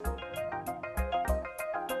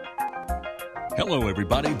Hello,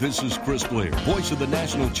 everybody. This is Chris Blair, voice of the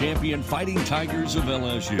national champion Fighting Tigers of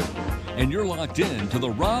LSU. And you're locked in to the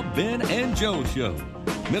Rob, Ben, and Joe Show,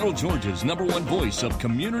 Middle Georgia's #1 voice of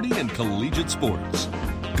community and collegiate sports.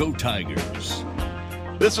 Go Tigers.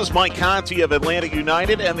 This is Mike Conti of Atlanta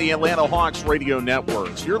United and the Atlanta Hawks radio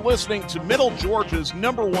networks. You're listening to Middle Georgia's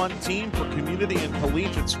 #1 team for community and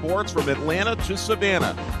collegiate sports from Atlanta to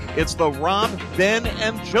Savannah. It's the Rob, Ben,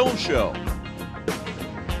 and Joe Show.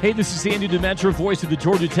 Hey, this is Andy Demetra, voice of the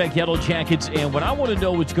Georgia Tech Yellow Jackets, and when I want to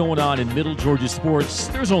know what's going on in Middle Georgia sports,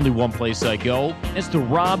 there's only one place I go. It's the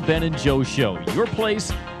Rob, Ben, and Joe Show, your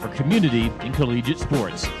place for community and collegiate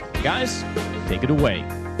sports. Guys, take it away.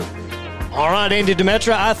 All right, Andy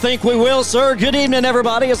Demetra, I think we will, sir. Good evening,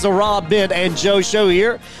 everybody. It's the Rob, Ben, and Joe Show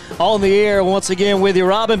here on the air once again with you.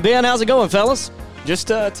 Rob and Ben, how's it going, fellas?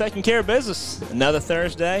 Just taking care of business. Another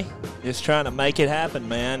Thursday. Just trying to make it happen,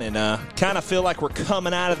 man. And kind of feel like we're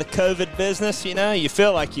coming out of the COVID business, you know. You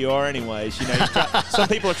feel like you are anyways. You know, some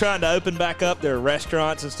people are trying to open back up their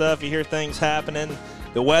restaurants and stuff. You hear things happening.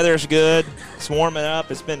 The weather's good. It's warming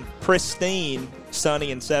up. It's been pristine,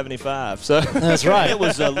 sunny, and 75. So that's right. It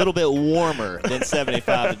was a little bit warmer than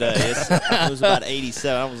 75 today. It was about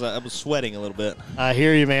 87. I was sweating a little bit. I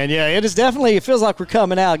hear you, man. Yeah, it feels like we're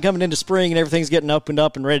coming into spring and everything's getting opened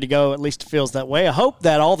up and ready to go. At least it feels that way. I hope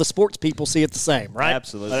that all the sports people see it the same, right?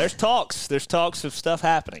 Absolutely. There's talks of stuff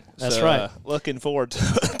happening. That's right. Looking forward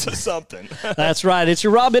to something. That's right. It's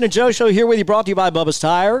your Rob, Ben, and Joe Show here with you, brought to you by Bubba's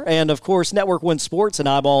Tire and, of course, Network One Sports and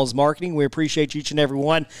Eyeballs Marketing. We appreciate each and every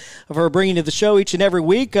one of her bringing you the show each and every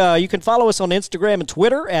week. You can follow us on Instagram and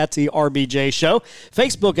Twitter at the RBJ Show,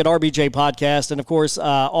 Facebook at RBJ Podcast, and, of course,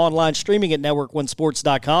 online streaming at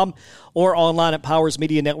networkonesports.com or online at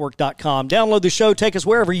powersmedianetwork.com. Download the show. Take us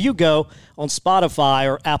wherever you go on Spotify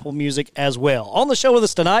or Apple Music as well. On the show with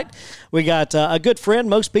us tonight, we got a good friend.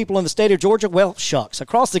 Most people in the state of Georgia, well, shucks,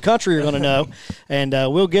 across the country are going to know. And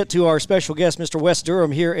we'll get to our special guest, Mr. Wes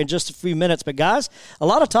Durham, here in just a few minutes. But, guys, a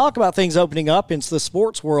lot of talk about things opening up into the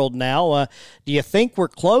sports world now. Do you think we're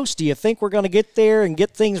close? Do you think we're going to get there and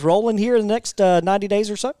get things rolling here in the next 90 days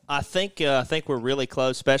or so? I think we're really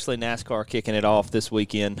close, especially NASCAR kicking it off this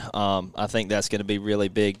weekend. I think that's going to be really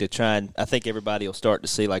big to try, and I think everybody will start to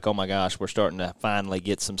see, like, oh, my gosh, we're starting to finally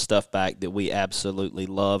get some stuff back that we absolutely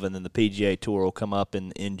love, and then the PGA Tour will come up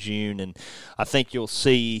in June, and I think you'll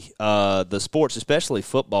see the sports, especially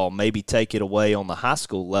football, maybe take it away on the high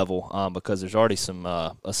school level because there's already some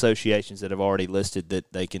associations that have already listed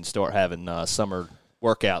that they can start having summer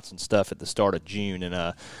workouts and stuff at the start of June,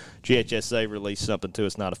 and GHSA released something too.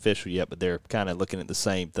 It's not official yet, but they're kind of looking at the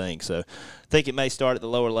same thing. So I think it may start at the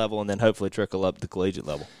lower level and then hopefully trickle up to the collegiate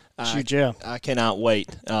level. I cannot wait.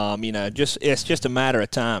 It's just a matter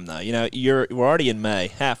of time, though. You know, we're already in May,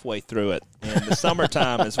 halfway through it, and the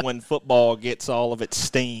summertime is when football gets all of its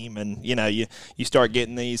steam, and you know, you start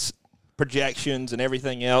getting these projections and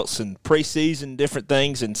everything else and preseason different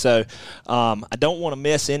things, and so I don't want to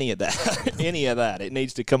miss any of that. It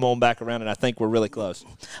needs to come on back around, and I think we're really close.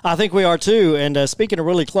 I think we are too, and speaking of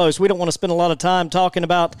really close, we don't want to spend a lot of time talking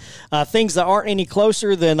about things that aren't any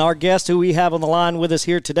closer than our guest who we have on the line with us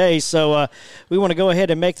here today, so we want to go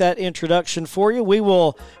ahead and make that introduction for you. We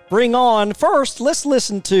will bring on, first, let's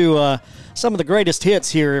listen to some of the greatest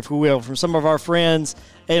hits here, if we will, from some of our friends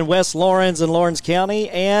in West Lawrence and Lawrence County,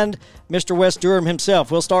 and Mr. Wes Durham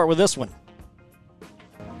himself. We'll start with this one.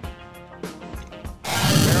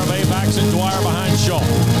 Garibay backs it, Dwyer behind Shaw.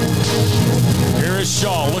 Here is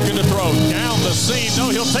Shaw looking to throw down the seam. No,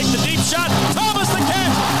 he'll take the deep shot. Thomas the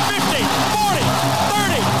catch. 50, 40,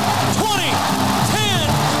 30, 20, 10,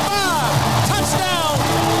 5. Touchdown,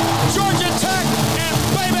 Georgia Tech and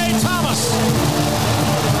Bebe Thomas.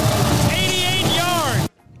 88 yards.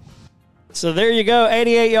 So there you go,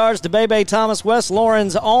 88 yards to Bebe Thomas. Wes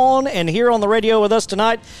Lawrence on, and here on the radio with us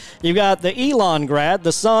tonight, you've got the Elon grad,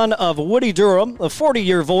 the son of Woody Durham, a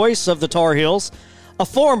 40-year voice of the Tar Heels, a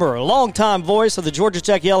former longtime voice of the Georgia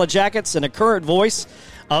Tech Yellow Jackets, and a current voice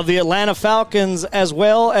of the Atlanta Falcons, as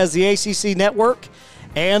well as the ACC Network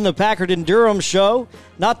and the Packer Durham show,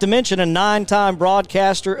 not to mention a 9-time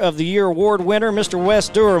Broadcaster of the Year award winner, Mr. Wes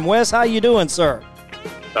Durham. Wes, how you doing, sir?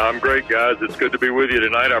 I'm great, guys. It's good to be with you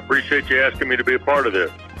tonight. I appreciate you asking me to be a part of this.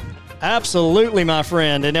 Absolutely, my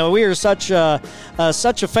friend. And we are such a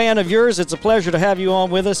fan of yours. It's a pleasure to have you on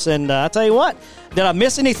with us. And I tell you what, did I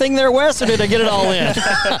miss anything there, Wes, or did I get it all in?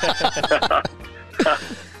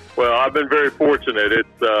 Well, I've been very fortunate.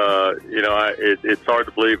 It's hard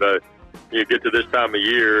to believe you get to this time of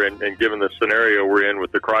year, and given the scenario we're in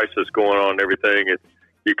with the crisis going on and everything,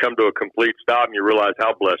 you come to a complete stop and you realize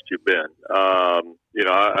how blessed you've been.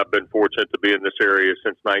 I've been fortunate to be in this area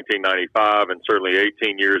since 1995 and certainly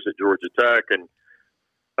 18 years at Georgia Tech, and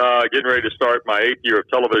getting ready to start my 8th year of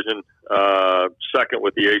television, second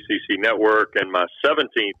with the ACC Network, and my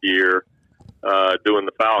 17th year doing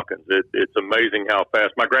the Falcons. It's amazing how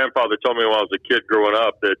fast. My grandfather told me when I was a kid growing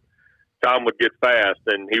up that time would get fast,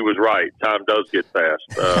 and he was right. Time does get fast,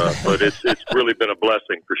 but it's really been a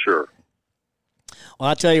blessing for sure. Well,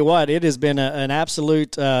 I tell you what, it has been an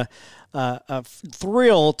absolute a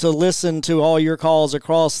thrill to listen to all your calls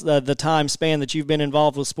across the time span that you've been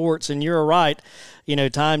involved with sports, and you're right.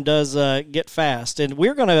 Time does get fast, and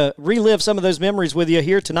we're going to relive some of those memories with you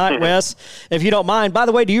here tonight, Wes, if you don't mind. By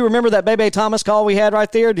the way, do you remember that Bebe Thomas call we had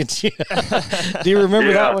right there? Did you? Do you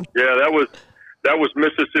remember that one? Yeah, that was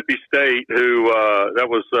Mississippi State, who that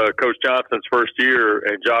was Coach Johnson's first year,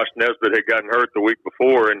 and Josh Nesbitt had gotten hurt the week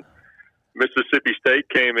before, and Mississippi State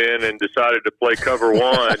came in and decided to play cover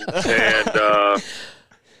one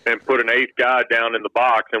and put an 8th guy down in the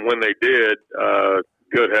box, and when they did,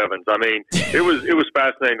 good heavens! I mean, it was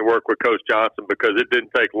fascinating to work with Coach Johnson because it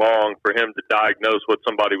didn't take long for him to diagnose what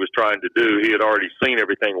somebody was trying to do. He had already seen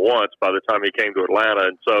everything once by the time he came to Atlanta,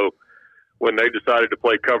 and so when they decided to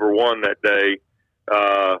play cover one that day,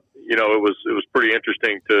 it was pretty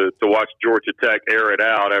interesting to watch Georgia Tech air it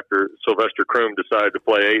out after Sylvester Croom decided to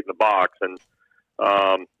play 8 in the box, and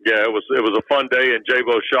it was a fun day. And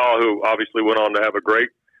Jabo Shaw, who obviously went on to have a great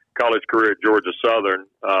college career at Georgia Southern,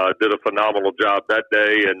 did a phenomenal job that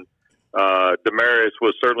day, and Demarius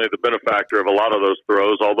was certainly the benefactor of a lot of those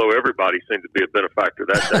throws, although everybody seemed to be a benefactor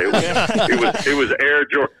that day. It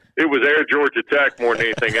was Air Georgia Tech more than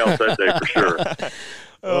anything else that day for sure.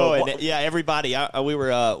 Everybody. We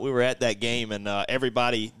were at that game, and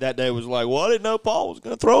everybody that day was like, "Well, I didn't know Paul was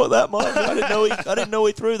going to throw it that much. I didn't know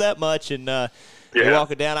he threw that much." And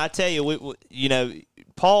walking down, I tell you,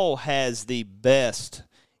 Paul has the best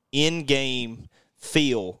in-game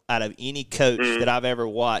feel out of any coach that I've ever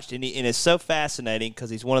watched, and it's so fascinating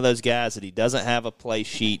because he's one of those guys that he doesn't have a play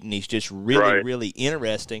sheet, and he's just really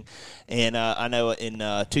interesting. And I know in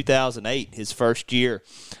 2008, his first year,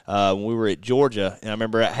 when we were at Georgia, and I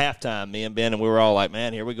remember at halftime, me and Ben, and we were all like,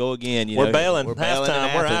 "Man, here we go again." We're bailing.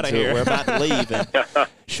 Halftime, we're out of here. We're about to leave. And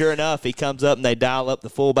sure enough, he comes up and they dial up the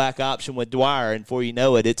fullback option with Dwyer, and before you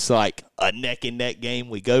know it, it's like a neck-and-neck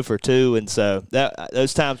game. We go for 2, and so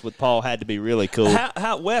those times with Paul had to be really cool.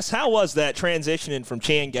 Wes, how was that transitioning from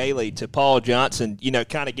Chan Gailey to Paul Johnson,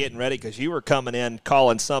 kind of getting ready, because you were coming in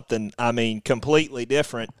calling something, completely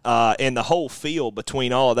different, and the whole feel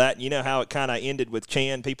between all of that, and you know how it kind of ended with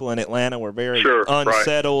Chan. People in Atlanta were very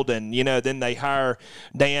unsettled, and, then they hire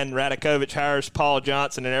Dan Radakovich hires Paul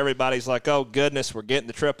Johnson, and everybody's like, oh, goodness, we're getting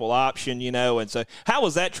the triple option, and so how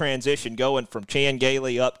was that transition going from Chan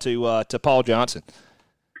Gailey up to Paul Johnson?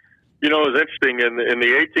 It was interesting. In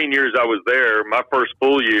the 18 years I was there, my first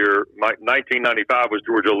full year, 1995 was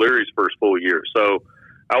George O'Leary's first full year. So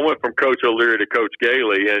I went from Coach O'Leary to Coach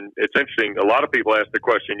Gailey, and it's interesting. A lot of people ask the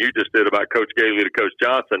question you just did about Coach Gailey to Coach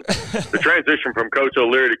Johnson. The transition from Coach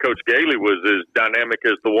O'Leary to Coach Gailey was as dynamic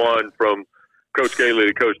as the one from Coach Gailey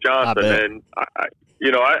to Coach Johnson. And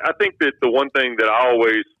I think that the one thing that I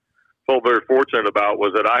always felt very fortunate about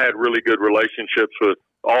was that I had really good relationships with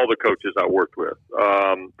all the coaches I worked with,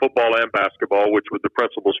 football and basketball, which were the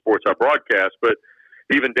principal sports I broadcast. But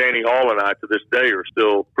even Danny Hall and I to this day are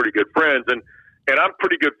still pretty good friends. And I'm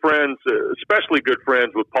pretty good friends, especially good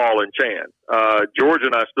friends with Paul and Chan. George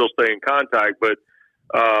and I still stay in contact, but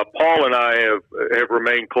Paul and I have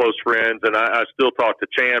remained close friends, and I still talk to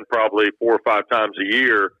Chan probably 4 or 5 times a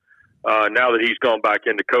year. Now that he's gone back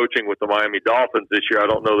into coaching with the Miami Dolphins this year, I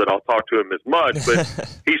don't know that I'll talk to him as much, but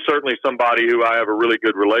he's certainly somebody who I have a really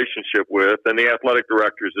good relationship with, and the athletic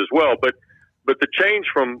directors as well. But the change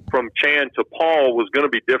from Chan to Paul was going to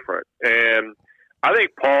be different. And I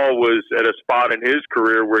think Paul was at a spot in his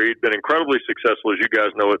career where he'd been incredibly successful, as you guys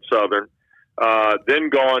know, at Southern, then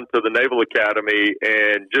gone to the Naval Academy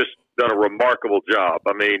and just done a remarkable job.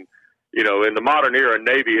 In the modern era,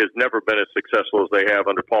 Navy has never been as successful as they have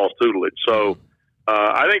under Paul's tutelage. So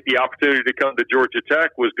I think the opportunity to come to Georgia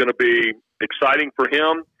Tech was going to be exciting for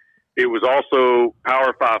him. It was also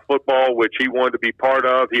Power 5 football, which he wanted to be part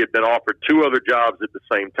of. He had been offered 2 other jobs at the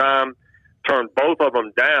same time, turned both of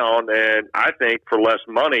them down, and I think for less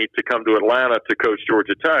money to come to Atlanta to coach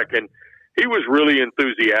Georgia Tech. And he was really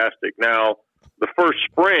enthusiastic. Now, the first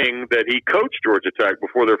spring that he coached Georgia Tech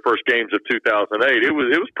before their first games of 2008, it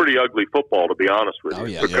was pretty ugly football, to be honest with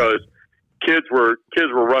you, because kids were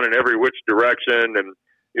running every which direction, and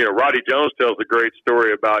Roddy Jones tells a great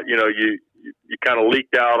story about you you kind of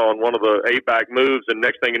leaked out on one of the A-back moves, and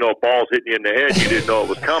next thing you know, a ball's hitting you in the head. You didn't know it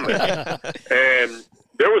was coming. And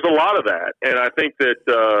there was a lot of that. And I think that,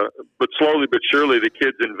 but slowly but surely, the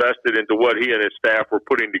kids invested into what he and his staff were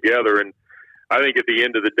putting together. And I think at the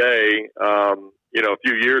end of the day, a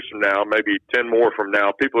few years from now, maybe 10 more from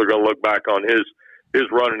now, people are going to look back on his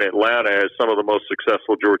run in Atlanta as some of the most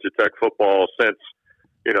successful Georgia Tech football since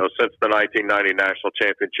the 1990 national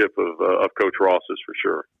championship of Coach Ross's, for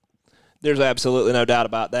sure. There's absolutely no doubt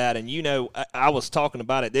about that. And, I was talking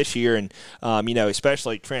about it this year, and,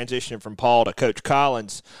 especially transitioning from Paul to Coach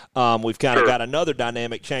Collins, we've kind of got another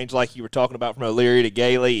dynamic change like you were talking about from O'Leary to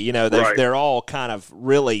Gailey. They're all kind of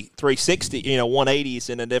really 360, 180s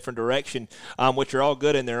in a different direction, which are all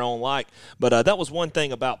good in their own like. But that was one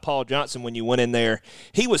thing about Paul Johnson when you went in there.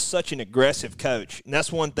 He was such an aggressive coach, and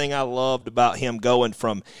that's one thing I loved about him going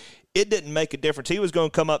from – it didn't make a difference. He was going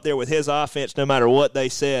to come up there with his offense no matter what they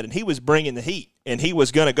said, and he was bringing the heat, and he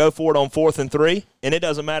was going to go for it on 4th and 3, and it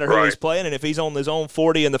doesn't matter who he's playing, and if he's on his own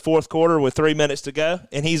 40 in the fourth quarter with 3 minutes to go,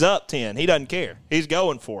 and he's up 10, he doesn't care. He's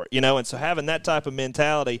going for it, and so having that type of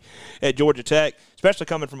mentality at Georgia Tech, especially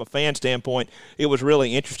coming from a fan standpoint, it was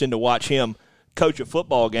really interesting to watch him coach a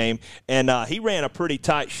football game, and he ran a pretty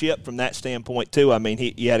tight ship from that standpoint too. I mean,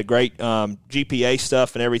 he had a great GPA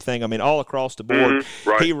stuff and everything. I mean, all across the board,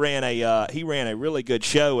 he ran a really good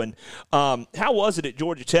show. And how was it at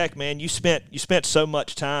Georgia Tech, man? You spent so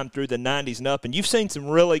much time through the 90s and up, and you've seen some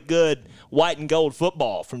really good white and gold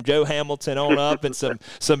football from Joe Hamilton on up, and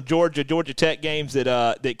some Georgia Tech games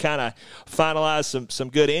that kind of finalized some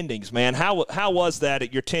good endings, man. How was that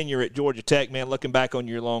at your tenure at Georgia Tech, man? Looking back on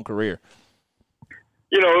your long career.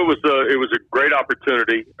 It was a great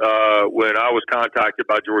opportunity when I was contacted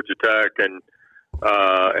by Georgia Tech and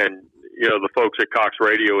the folks at Cox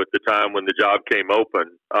Radio at the time when the job came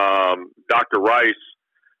open. Dr. Rice,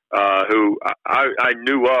 who I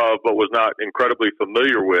knew of but was not incredibly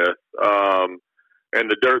familiar with, and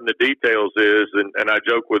the dirt and the details is, and I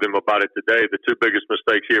joke with him about it today, the two biggest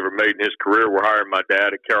mistakes he ever made in his career were hiring my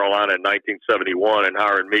dad at Carolina in 1971 and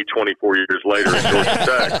hiring me 24 years later at Georgia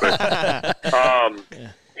Tech. But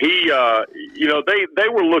they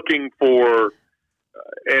were looking for,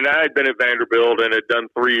 and I had been at Vanderbilt and had done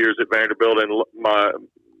 3 years at Vanderbilt, and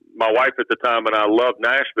my wife at the time and I loved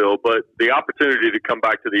Nashville, but the opportunity to come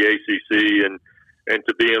back to the ACC and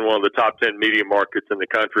to be in one of the top 10 media markets in the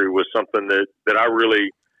country was something that I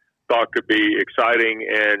really thought could be exciting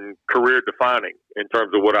and career defining in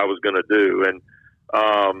terms of what I was going to do. And,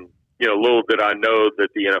 little did I know that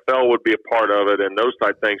the NFL would be a part of it and those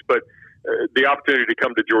type things. But the opportunity to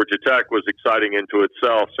come to Georgia Tech was exciting into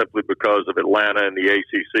itself simply because of Atlanta and the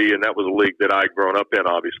ACC. And that was a league that I'd grown up in,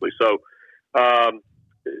 obviously. So,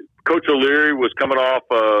 Coach O'Leary was coming off,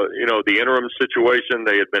 the interim situation.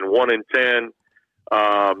 They had been 1-10.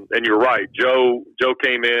 And you're right. Joe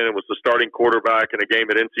came in and was the starting quarterback in a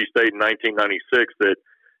game at NC State in 1996 that,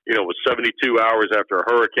 was 72 hours after a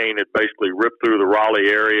hurricane had basically ripped through the Raleigh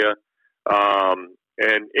area.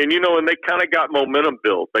 And they kind of got momentum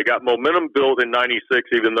built. They got momentum built in 96,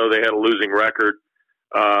 even though they had a losing record.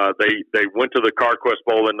 They went to the CarQuest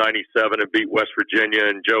Bowl in 97 and beat West Virginia,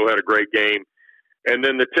 and Joe had a great game. And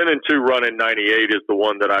then the 10-2 run in 98 is the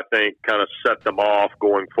one that I think kind of set them off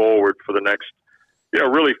going forward for the next,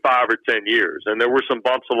 really 5 or 10 years. And there were some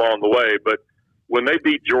bumps along the way, but when they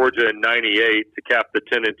beat Georgia in 98 to cap the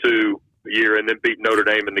 10-2 year and then beat Notre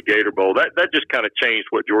Dame in the Gator Bowl, that just kind of changed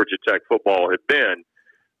what Georgia Tech football had been,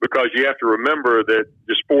 because you have to remember that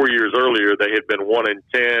just 4 years earlier they had been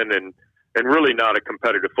 1-10 and really not a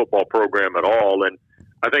competitive football program at all. And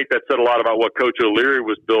I think that said a lot about what Coach O'Leary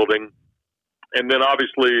was building. And then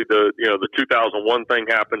obviously the 2001 thing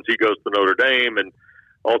happens. He goes to Notre Dame and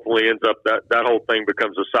ultimately ends up that whole thing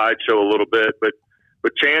becomes a sideshow a little bit. But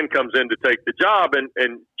Chan comes in to take the job, and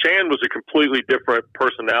Chan was a completely different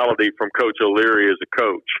personality from Coach O'Leary as a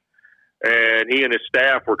coach. And he and his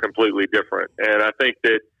staff were completely different. And I think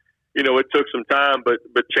that, it took some time, but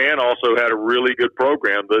Chan also had a really good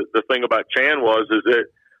program. The thing about Chan is that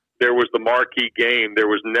there was the marquee game. There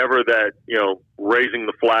was never that, raising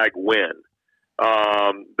the flag win.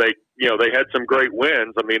 They had some great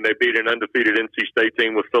wins. I mean, they beat an undefeated NC State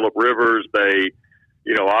team with Phillip Rivers. They,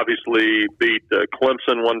 obviously beat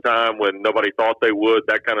Clemson one time when nobody thought they would,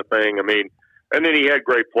 that kind of thing. I mean, and then he had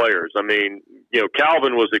great players. I mean,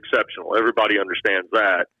 Calvin was exceptional. Everybody understands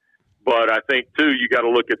that. But I think, too, you got to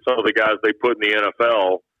look at some of the guys they put in the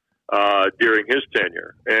NFL during his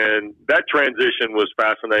tenure. And that transition was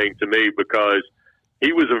fascinating to me because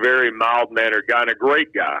he was a very mild-mannered guy and a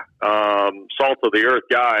great guy, salt-of-the-earth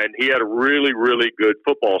guy, and he had a really, really good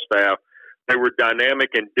football staff they were dynamic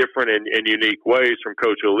and different in unique ways from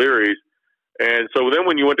Coach O'Leary's. And so then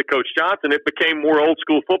when you went to Coach Johnson, it became more old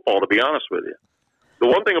school football, to be honest with you. The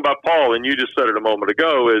one thing about Paul, and you just said it a moment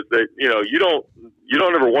ago, is that, you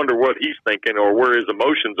don't ever wonder what he's thinking or where his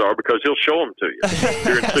emotions are, because he'll show them to you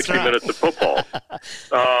during 60 minutes of football.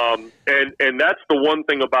 And that's the one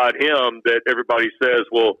thing about him that everybody says,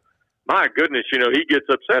 well, my goodness, he gets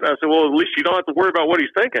upset. I said, well, at least you don't have to worry about what he's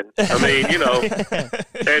thinking. I mean,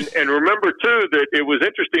 and remember too that it was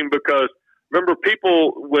interesting because remember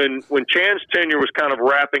people when Chan's tenure was kind of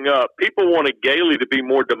wrapping up, people wanted Gailey to be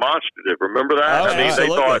more demonstrative. Remember that? Oh, they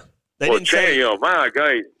thought, Chan, my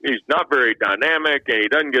guy, he's not very dynamic and he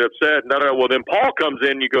doesn't get upset. Well, then Paul comes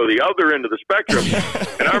in, you go the other end of the spectrum.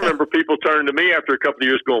 And I remember people turning to me after a couple of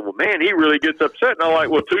years going, well, man, he really gets upset. And I'm like,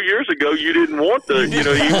 well, 2 years ago, you didn't want you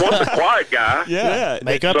want the quiet guy. Yeah.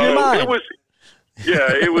 Make up your mind. It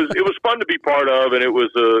was fun to be part of. And it was,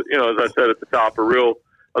 as I said at the top, I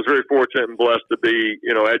was very fortunate and blessed to be,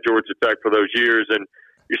 at Georgia Tech for those years. And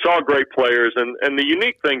you saw great players. And the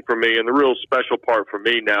unique thing for me and the real special part for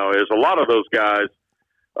me now is a lot of those guys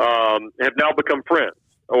have now become friends.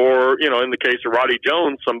 Or, in the case of Roddy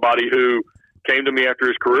Jones, somebody who came to me after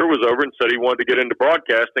his career was over and said he wanted to get into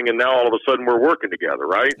broadcasting, and now all of a sudden we're working together,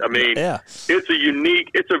 right? I mean,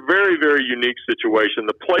 It's a very, very unique situation.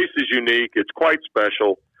 The place is unique. It's quite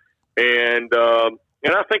special. And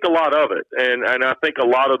I think a lot of it. And I think a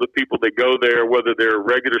lot of the people that go there, whether they're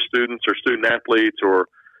regular students or student athletes or,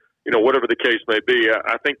 whatever the case may be,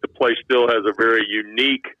 I think the place still has a very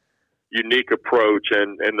unique approach.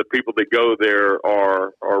 And the people that go there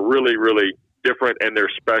are really, really different, and they're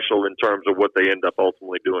special in terms of what they end up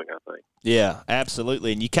ultimately doing, I think. Yeah,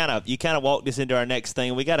 absolutely. And you kind of walked us into our next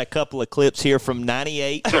thing. We got a couple of clips here from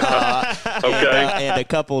 '98, okay, and a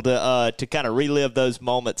couple to kind of relive those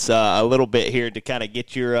moments a little bit here to kind of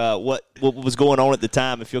get your what was going on at the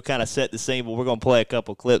time. If you'll kind of set the scene, but we're going to play a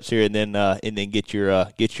couple clips here and then get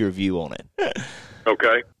your view on it.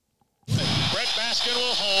 Okay. Brett Baskin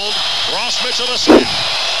will hold. Ross Mitchell to snap.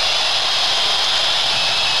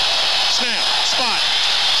 Spot.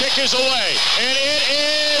 Kick is away. And it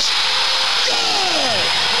is good!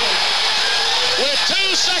 With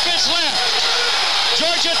 2 seconds left,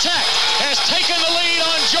 Georgia Tech has taken the lead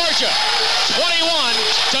on Georgia,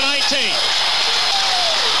 21-19.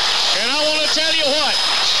 And I want to tell you what,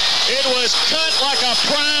 it was cut like a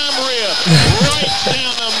prime rib, right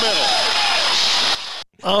down the middle.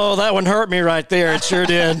 Oh, that one hurt me right there. It sure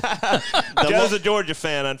did. Joe's a Georgia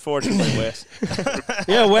fan, unfortunately, Wes.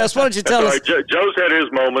 Yeah, Wes, why don't you tell us? Right. Joe's had his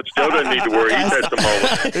moments. Joe doesn't need to worry. He's had some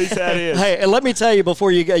moments. He's had his. Hey, and let me tell you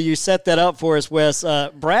before you set that up for us, Wes,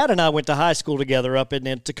 Brad and I went to high school together up in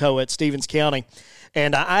Toccoa at Stevens County.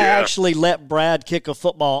 And I actually let Brad kick a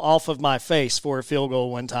football off of my face for a field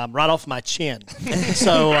goal one time, right off my chin.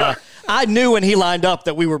 So I knew when he lined up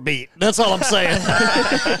that we were beat. That's all I'm saying.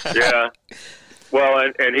 Yeah. Well,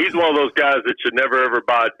 and he's one of those guys that should never ever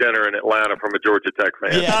buy dinner in Atlanta from a Georgia Tech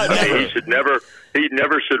fan. Yeah, I mean, he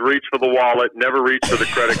never should reach for the wallet, never reach for the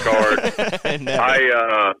credit card.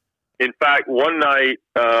 In fact, one night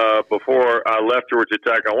before I left Georgia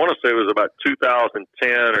Tech, I want to say it was about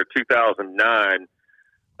 2010 or 2009,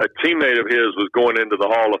 a teammate of his was going into the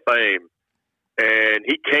Hall of Fame, and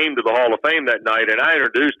he came to the Hall of Fame that night, and I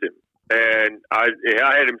introduced him, and I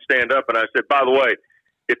had him stand up, and I said, by the way,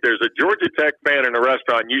 if there's a Georgia Tech fan in a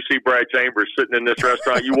restaurant and you see Brad Chambers sitting in this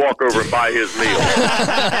restaurant, you walk over and buy his meal.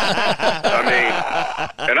 I mean,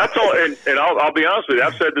 and I told, and I'll be honest with you,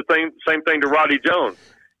 I've said the same thing to Roddy Jones.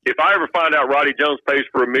 If I ever find out Roddy Jones pays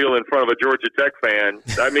for a meal in front of a Georgia Tech fan,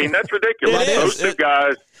 I mean, that's ridiculous. Those two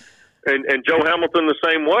guys, and Joe Hamilton the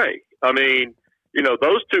same way. I mean,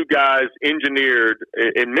 those two guys engineered,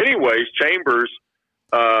 in many ways, Chambers,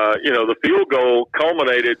 the field goal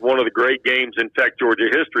culminated one of the great games in Tech Georgia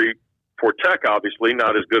history for Tech, obviously,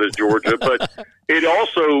 not as good as Georgia, but it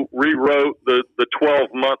also rewrote the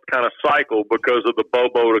 12-month kind of cycle because of the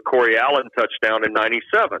Bobo to Corey Allen touchdown in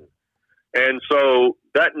 97. And so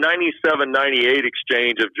that 97-98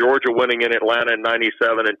 exchange of Georgia winning in Atlanta in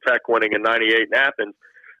 97 and Tech winning in 98 in Athens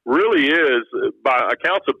really is, by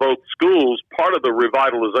accounts of both schools, part of the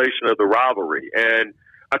revitalization of the rivalry. And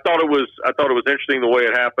I thought it was interesting the way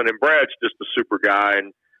it happened. And Brad's just a super guy,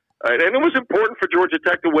 and it was important for Georgia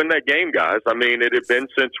Tech to win that game, guys. I mean, it had been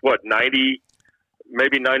since 90,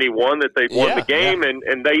 maybe 91 that they won the game,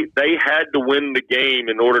 and they had to win the game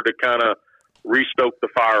in order to kind of restoke the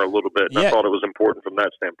fire a little bit. And I thought it was important from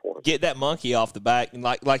that standpoint. Get that monkey off the back. And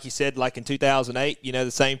like you said, like in 2008,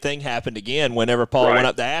 the same thing happened again whenever Paul went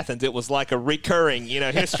up to Athens. It was like a recurring,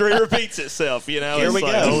 history repeats itself. Here we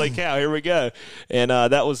go. Holy cow, here we go. And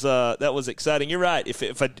that was exciting. You're right.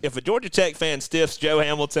 If a Georgia Tech fan stiffs Joe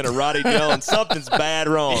Hamilton or Roddy Jones, something's bad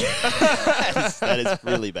wrong. that is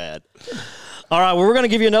really bad. All right, well, we're going to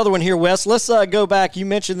give you another one here, Wes. Let's go back. You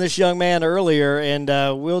mentioned this young man earlier, and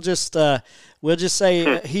we'll just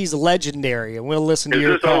say he's legendary, and we'll listen to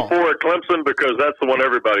your call. Is this 04 at Clemson? Because that's the one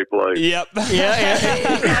everybody plays. Yep.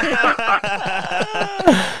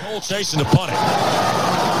 Cole chasing the punt.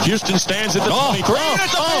 Houston stands at the 23.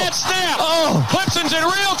 It's a bad snap. Clemson's in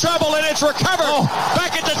real trouble, and it's recovered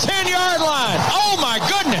back at the 10-yard line. Oh, my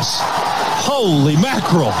goodness. Holy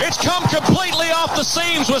mackerel. It's come completely off the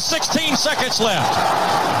seams with 16 seconds left.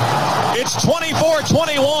 It's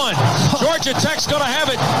 24-21. Georgia Tech's going to have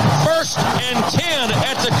it first and 10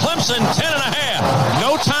 at the Clemson 10.5.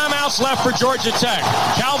 No timeouts left for Georgia Tech.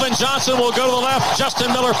 Calvin Johnson will go to the left.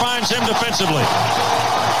 Justin Miller finds him defensively.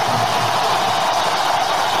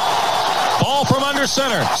 Ball from under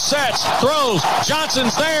center. Sets. Throws.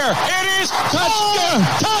 Johnson's there. It is. Touchdown.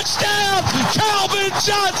 Touchdown. Calvin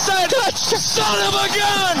Johnson. Son of a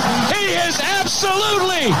gun. He has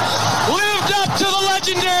absolutely lived up to the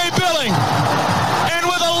legendary billing. And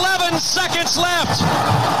with 11 seconds left,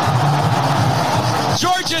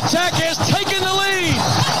 Georgia Tech has taken the lead.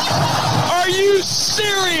 Are you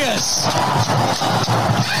serious?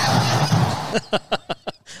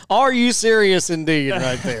 Are you serious indeed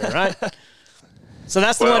right there, right? So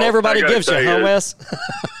that's the one everybody gives you, huh, Wes?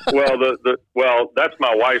 Well, that's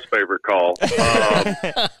my wife's favorite call.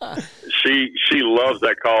 She loves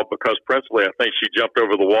that call because principally I think she jumped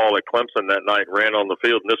over the wall at Clemson that night and ran on the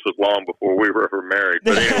field, and this was long before we were ever married.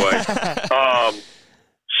 But anyway,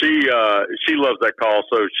 she loves that call,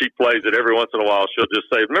 so she plays it every once in a while. She'll just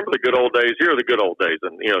say, "Remember the good old days? Here are the good old days,"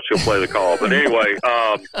 and she'll play the call. But anyway,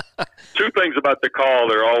 two things about the call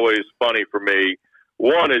that are always funny for me.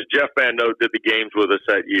 One is Jeff Van Note did the games with us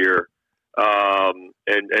that year,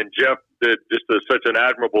 and Jeff did just such an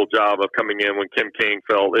admirable job of coming in when Kim King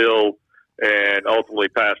fell ill and ultimately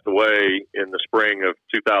passed away in the spring of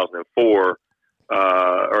 2004.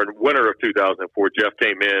 Or winter of 2004, Jeff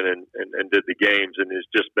came in and did the games, and has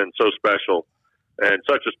just been so special and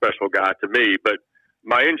such a special guy to me. But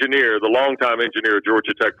my engineer, the longtime engineer of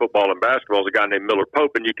Georgia Tech football and basketball, is a guy named Miller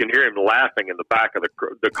Pope, and you can hear him laughing in the back of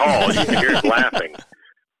the call. You can hear him laughing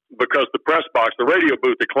because the press box, the radio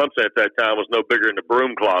booth at Clemson at that time was no bigger than the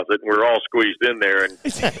broom closet, and we were all squeezed in there. And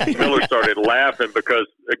Miller started laughing because,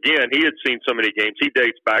 again, he had seen so many games. He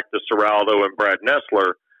dates back to Serraldo and Brad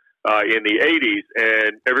Nessler in the 80s,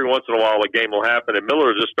 and every once in a while a game will happen, and Miller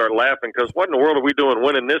will just start laughing because what in the world are we doing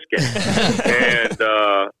winning this game?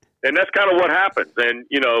 And that's kind of what happens. And,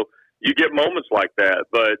 you get moments like that.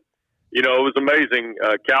 But, it was amazing.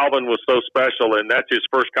 Calvin was so special, and that's his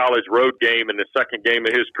first college road game and the second game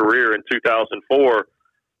of his career in 2004.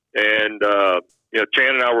 And,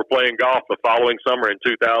 Chan and I were playing golf the following summer in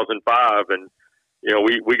 2005, and,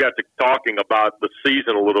 we got to talking about the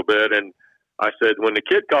season a little bit, and I said, when the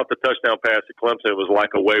kid caught the touchdown pass at Clemson, it was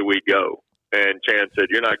like away we go. And Chan said,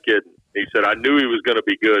 "You're not kidding." He said, "I knew he was going to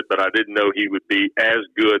be good, but I didn't know he would be as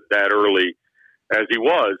good that early as he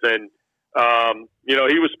was." And,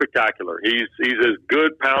 he was spectacular. He's as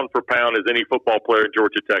good pound for pound as any football player in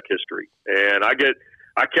Georgia Tech history. And I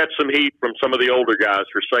catch some heat from some of the older guys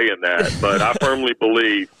for saying that, but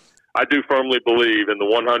I do firmly believe in the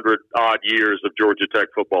 100-odd years of Georgia Tech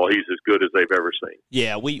football, he's as good as they've ever seen.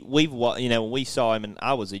 Yeah, we've when we saw him, and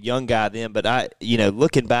I was a young guy then, but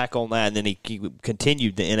looking back on that, and then he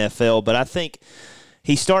continued the NFL. But I think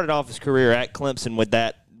he started off his career at Clemson with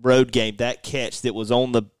that road game, that catch that was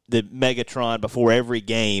on the Megatron before every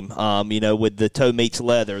game, with the toe meets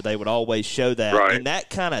leather. They would always show that. Right. And that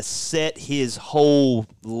kind of set his whole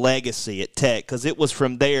legacy at Tech because it was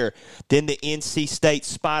from there. Then the NC State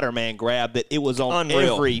Spider-Man grab that it was on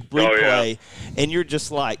every replay. And you're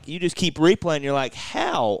just like, you just keep replaying. You're like,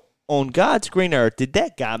 how on God's green earth did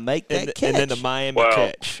that guy make that catch? And then the Miami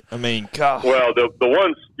catch. I mean, God. Well, the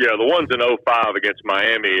ones in 05 against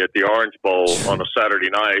Miami at the Orange Bowl on a Saturday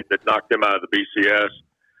night that knocked them out of the BCS,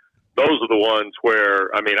 those are the ones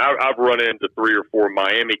where, I've run into 3 or 4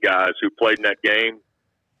 Miami guys who played in that game,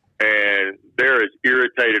 and they're as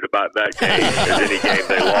irritated about that game as any game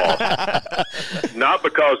they lost. Not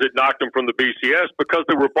because it knocked them from the BCS, because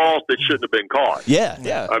they were balls that shouldn't have been caught. Yeah.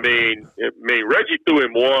 Reggie threw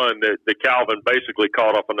him one that Calvin basically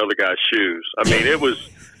caught off another guy's shoes. It was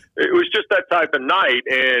just that type of night,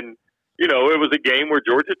 and it was a game where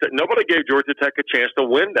nobody gave Georgia Tech a chance to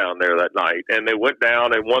win down there that night, and they went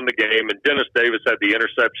down and won the game. And Dennis Davis had the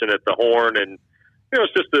interception at the horn, and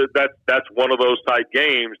it's just that's one of those type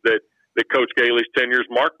games that Coach Gailey's tenure's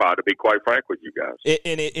marked by, to be quite frank with you guys.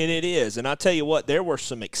 And it is. And I tell you what, there were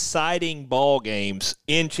some exciting ball games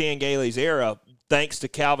in Chan Gailey's era, thanks to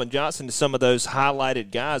Calvin Johnson, to some of those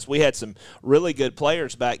highlighted guys. We had some really good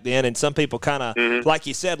players back then, and some people kind of, like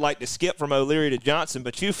you said, like to skip from O'Leary to Johnson,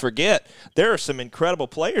 but you forget there are some incredible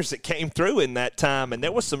players that came through in that time, and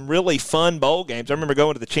there was some really fun bowl games. I remember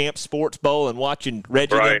going to the Champs Sports Bowl and watching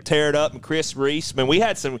Reggie tear it up and Chris Reese. I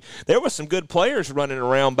mean, there was some good players running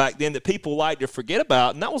around back then that people like to forget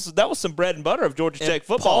about, and that was some bread and butter of Georgia Tech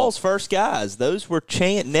football. Paul's first guys, those were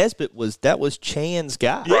Nesbitt was Chan's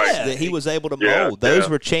guys that he was able to mold. Those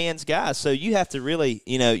were Chan's guys. So you have to really,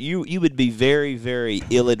 you would be very, very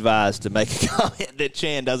ill-advised to make a comment that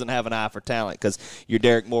Chan doesn't have an eye for talent, because you're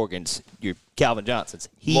Derek Morgan's, you're Calvin Johnson's.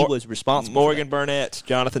 He was responsible. Morgan Burnett's,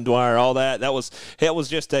 Jonathan Dwyer, all that. That was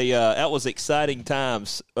just that was exciting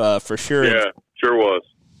times for sure. Yeah, sure was.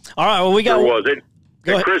 All right, well, we got. Sure was. And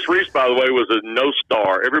Chris Reese, by the way, was a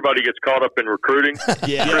no-star. Everybody gets caught up in recruiting.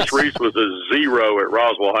 Chris Reese was a 0 at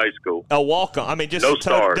Roswell High School. A walk-on. I mean, just no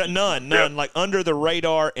stars. None. Like under the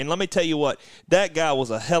radar. And let me tell you what, that guy was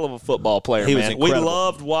a hell of a football player, he man. We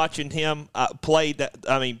loved watching him play. That.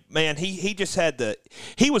 I mean, man, he just had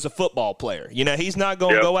he was a football player. He's not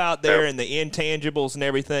going to go out there in the intangibles and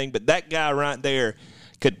everything, but that guy right there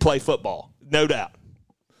could play football, no doubt.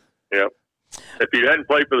 Yep. If he hadn't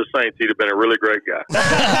played for the Saints, he'd have been a really great guy.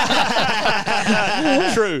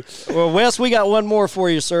 True. Well, Wes, we got one more for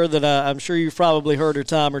you, sir, that I'm sure you've probably heard a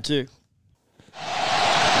time or two.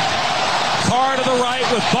 Carr to the right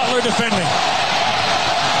with Butler defending.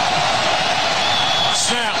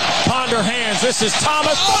 Snap. Ponder hands. This is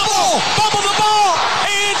Thomas. Fumble the ball.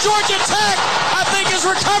 And Georgia Tech, I think, has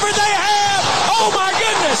recovered. They have. Oh, my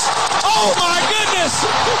goodness. Oh, my goodness.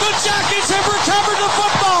 The Jackets have recovered the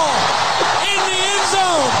football in the end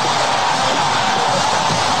zone.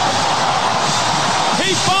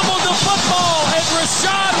 He fumbled the football, and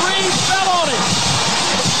Rashad Reed fell on it.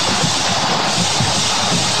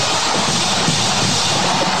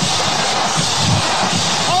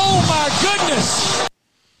 Oh, my goodness.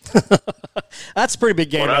 That's a pretty big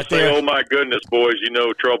game right there. When I say, oh, my goodness, boys,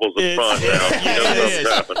 trouble's upon now. Something's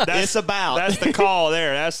happened. That's the call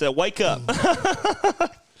there. That's the wake up.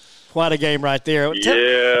 Quite a game right there.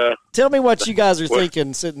 Tell me what you guys are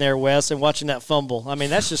thinking sitting there, Wes, and watching that fumble. I mean,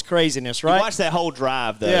 that's just craziness, right? You watch that whole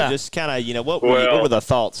drive, though. Yeah. Just kind of, what were the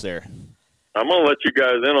thoughts there? I'm going to let you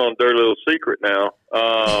guys in on a dirty little secret now.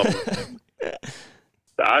 I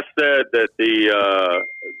said that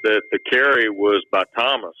the carry was by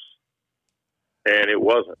Thomas, and it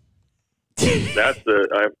wasn't.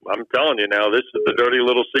 I'm telling you now, this is the dirty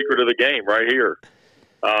little secret of the game right here.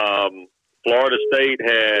 Florida State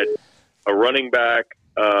had a running back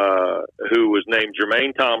who was named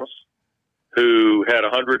Jermaine Thomas, who had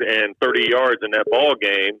 130 yards in that ball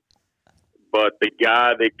game, but the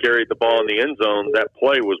guy that carried the ball in the end zone, that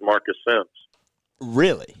play was Marcus Sims.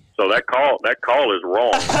 Really? So that call is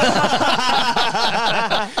wrong.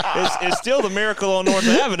 It's still the miracle on North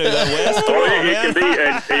Avenue, though, Wes. It can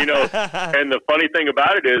be, and the funny thing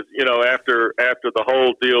about it is, after the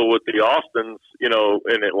whole deal with the Austins,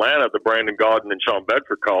 in Atlanta, the Brandon Gaudin and Sean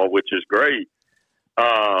Bedford call, which is great.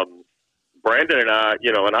 Brandon and I,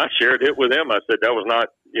 and I shared it with him. I said that was not,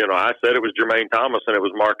 I said it was Jermaine Thomas and it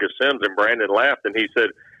was Marcus Sims, and Brandon laughed and he said,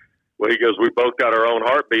 well, he goes, we both got our own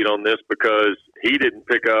heartbeat on this because he didn't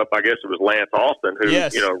pick up, I guess it was Lance Austin who,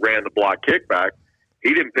 ran the block kickback.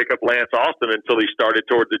 He didn't pick up Lance Austin until he started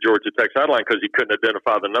toward the Georgia Tech sideline because he couldn't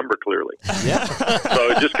identify the number clearly. Yeah. So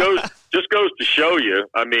it just goes to show you,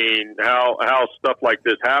 I mean, how stuff like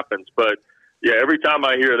this happens. But yeah, every time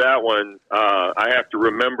I hear that one, I have to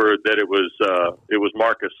remember that it was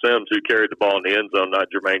Marcus Sims who carried the ball in the end zone, not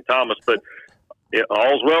Jermaine Thomas. But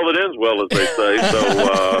all's well that ends well, as they say.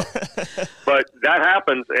 So, but that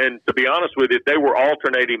happens, and to be honest with you, they were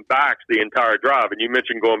alternating backs the entire drive. And you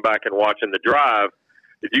mentioned going back and watching the drive.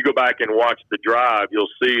 If you go back and watch the drive, you'll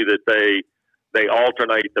see that they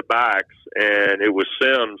alternate the backs, and it was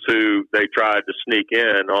Sims who they tried to sneak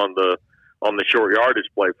in on the short yardage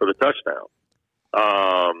play for the touchdown.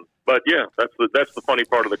 But yeah, that's the funny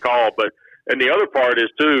part of the call. And the other part is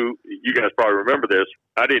too, you guys probably remember this.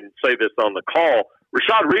 I didn't say this on the call.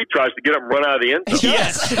 Rashad Reed tries to get up and run out of the end zone.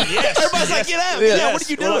 Yes. Everybody's like, get out. Yes. Yeah, what are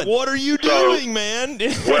you doing? What are you doing, man?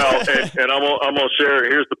 Well, and I'm gonna share.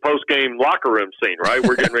 Here's the post game locker room scene. Right,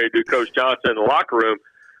 we're getting ready to do Coach Johnson in the locker room.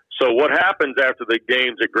 So what happens after the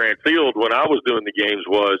games at Grant Field when I was doing the games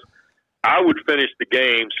was I would finish the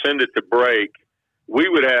game, send it to break. We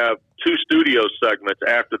would have 2 studio segments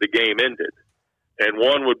after the game ended. And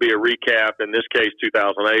one would be a recap, in this case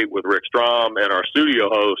 2008, with Rick Strom and our studio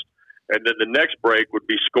host. And then the next break would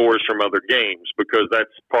be scores from other games, because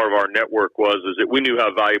that's part of our network is that we knew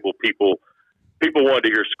how valuable people wanted to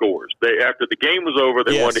hear scores. After the game was over,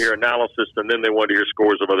 they wanted to hear analysis, and then they wanted to hear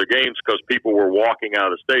scores of other games because people were walking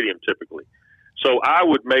out of the stadium typically. So I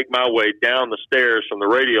would make my way down the stairs from the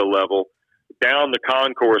radio level, down the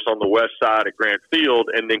concourse on the west side at Grant Field,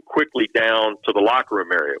 and then quickly down to the locker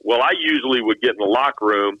room area. Well, I usually would get in the locker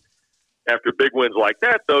room after big wins like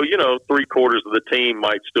that, though, 3/4 of the team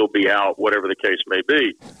might still be out, whatever the case may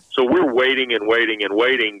be. So we're waiting and waiting and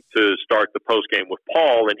waiting to start the postgame with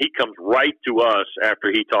Paul, and he comes right to us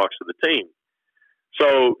after he talks to the team.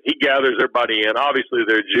 So he gathers everybody in. Obviously,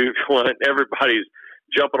 they're jubilant. Everybody's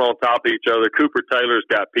jumping on top of each other. Cooper Taylor's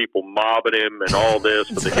got people mobbing him and all this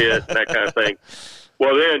for the hit and that kind of thing.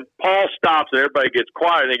 Well, then Paul stops and everybody gets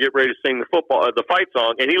quiet and they get ready to sing the fight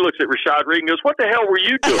song. And he looks at Rashad Reed and goes, "What the hell were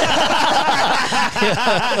you doing?"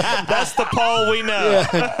 That's the Paul we know.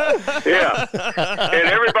 Yeah. And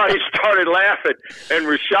everybody started laughing. And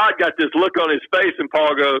Rashad got this look on his face, and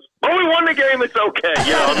Paul goes, "Oh, we won the game. It's okay."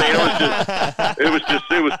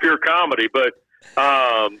 It was pure comedy. But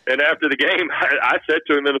and after the game, I said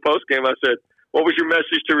to him in the post game, I said, "What was your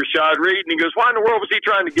message to Rashad Reed?" And he goes, "Why in the world was he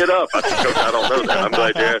trying to get up?" I said, "Coach, I don't know that. I'm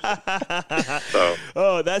glad you asked." So.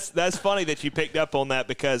 Oh, that's funny that you picked up on that,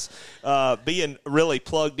 because being really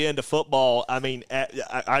plugged into football, I mean,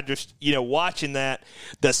 I just, watching that,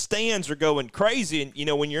 the stands are going crazy. And,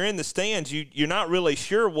 when you're in the stands, you're not really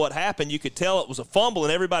sure what happened. You could tell it was a fumble,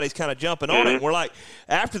 and everybody's kind of jumping on it. And we're like,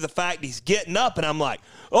 after the fact, he's getting up, and I'm like,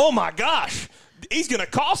 oh, my gosh. He's going to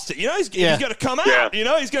cost it. He's going to come out.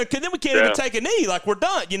 He's going to. Then we can't even take a knee. Like, we're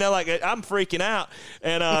done. I'm freaking out,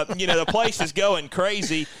 and the place is going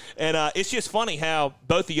crazy. And it's just funny how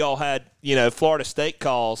both of y'all had Florida State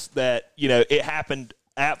calls that it happened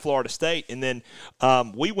at Florida State, and then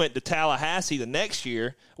we went to Tallahassee the next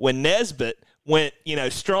year when Nesbitt went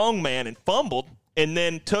strongman and fumbled. And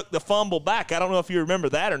then took the fumble back. I don't know if you remember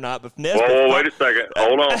that or not, but Nesbitt. Oh, wait a second.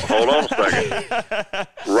 Hold on a second.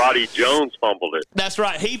 Roddy Jones fumbled it. That's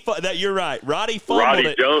right. You're right. Roddy fumbled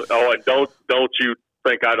it. Jones. Oh, and don't you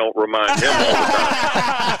think I don't remind him all the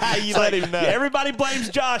time? You let him know. Everybody blames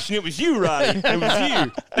Josh, and it was you, Roddy. It was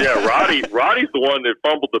you. Yeah, Roddy's the one that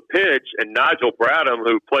fumbled the pitch, and Nigel Bradham,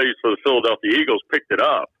 who plays for the Philadelphia Eagles, picked it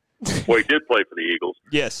up. Well, he did play for the Eagles.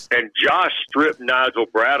 Yes. And Josh stripped Nigel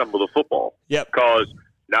Bradham with a football. Yep. Because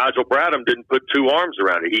Nigel Bradham didn't put 2 arms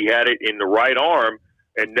around it. He had it in the right arm,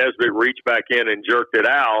 and Nesbitt reached back in and jerked it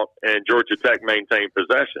out, and Georgia Tech maintained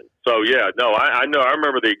possession. So, I know. I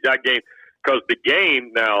remember the exact game. Because the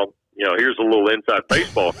game, now, here's a little inside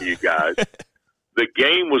baseball for you guys. The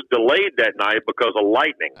game was delayed that night because of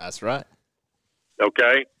lightning. That's right.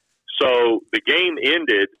 Okay? So the game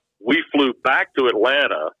ended. We flew back to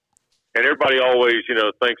Atlanta. And everybody always,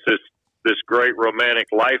 thinks this great romantic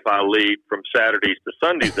life I lead from Saturdays to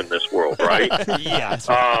Sundays in this world, right? Yeah.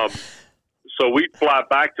 So we fly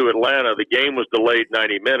back to Atlanta. The game was delayed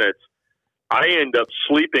 90 minutes. I end up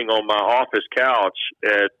sleeping on my office couch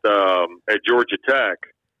at Georgia Tech.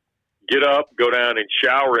 Get up, go down and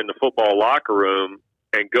shower in the football locker room,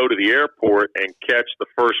 and go to the airport and catch the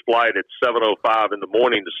first flight at 7:05 in the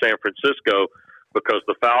morning to San Francisco, because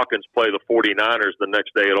the Falcons play the 49ers the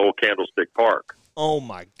next day at Old Candlestick Park. Oh,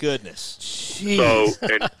 my goodness. Jeez. So,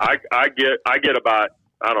 and I get about,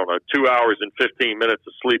 2 hours and 15 minutes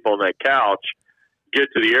of sleep on that couch, get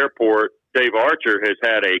to the airport. Dave Archer has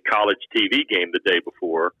had a college TV game the day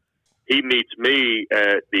before. He meets me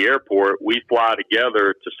at the airport. We fly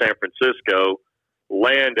together to San Francisco,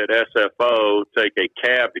 land at SFO, take a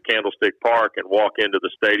cab to Candlestick Park, and walk into the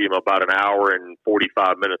stadium about an hour and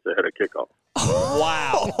 45 minutes ahead of kickoff.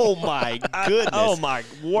 Wow. Oh, my goodness. Oh, my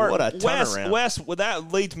word. What a turnaround. Wes, well,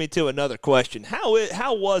 that leads me to another question. How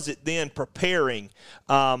was it then preparing?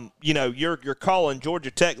 You're calling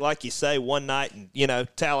Georgia Tech, like you say, one night in,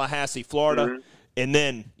 Tallahassee, Florida, Mm-hmm. and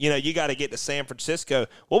then, you got to get to San Francisco.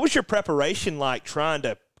 What was your preparation like trying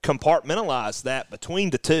to compartmentalize that between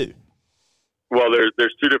the two? Well, there's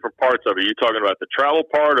 2 different parts of it. Are you talking about the travel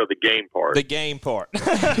part or the game part? The game part.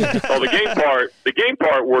 The game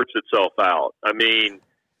part works itself out. I mean,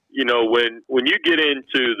 when you get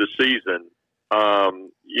into the season,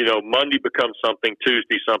 Monday becomes something,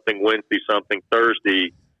 Tuesday something, Wednesday something,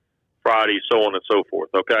 Thursday, Friday, so on and so forth.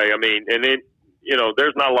 Okay, I mean, and then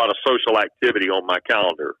there's not a lot of social activity on my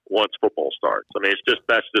calendar once football starts. I mean,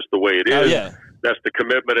 that's just the way it is. Oh, yeah. That's the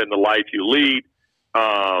commitment and the life you lead.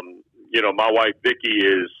 My wife Vicki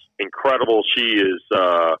is incredible. She's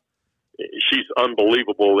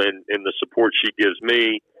unbelievable in the support she gives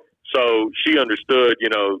me. So she understood,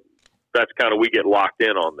 that's kind of, we get locked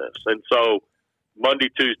in on this. And so Monday,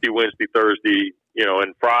 Tuesday, Wednesday, Thursday,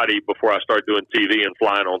 and Friday before I started doing TV and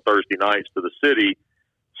flying on Thursday nights to the city.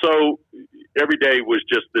 So every day was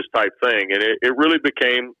just this type thing. And it really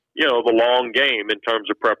became, the long game in terms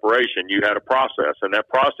of preparation. You had a process, and that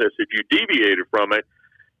process, if you deviated from it,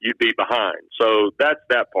 you'd be behind. So that's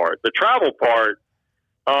that part. The travel part,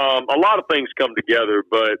 a lot of things come together,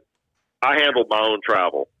 but I handled my own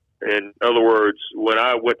travel. In other words, when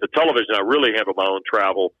I went to television, I really handled my own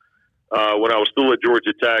travel. When I was still at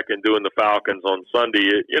Georgia Tech and doing the Falcons on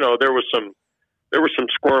Sunday, there was some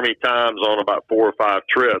squirmy times on about 4 or 5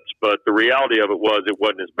 trips, but the reality of it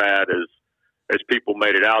wasn't as bad as people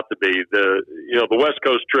made it out to be. The West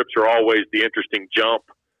Coast trips are always the interesting jump,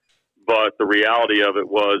 but the reality of it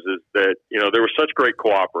is that, there was such great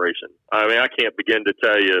cooperation. I mean, I can't begin to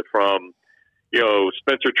tell you from,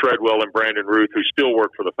 Spencer Treadwell and Brandon Ruth, who still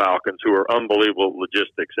work for the Falcons, who are unbelievable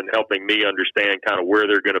logistics and helping me understand kind of where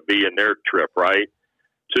they're going to be in their trip, right,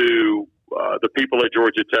 to the people at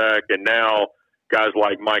Georgia Tech, and now guys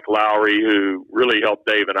like Mike Lowry, who really helped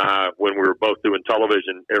Dave and I when we were both doing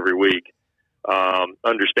television every week,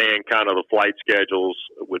 understand kind of the flight schedules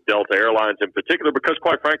with Delta Airlines in particular, because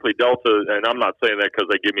quite frankly, Delta, and I'm not saying that because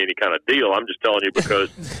they give me any kind of deal, I'm just telling you because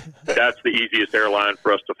that's the easiest airline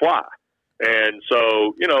for us to fly. And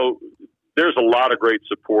so, there's a lot of great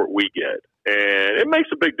support we get, and it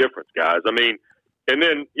makes a big difference, guys. I mean, and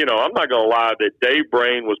then, I'm not going to lie that Dave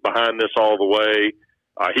Brain was behind this all the way.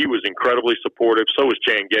 He was incredibly supportive. So was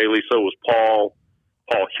Chan Gailey. So was Paul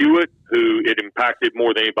Hewitt, who it impacted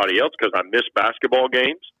more than anybody else because I missed basketball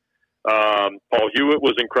games. Paul Hewitt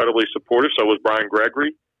was incredibly supportive. So was Brian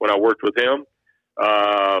Gregory when I worked with him.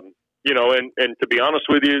 And to be honest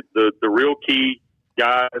with you, the real key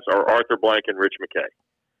guys are Arthur Blank and Rich McKay.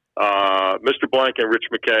 Mr. Blank and Rich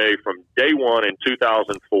McKay from day one in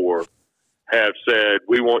 2004 have said,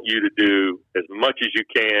 we want you to do as much as you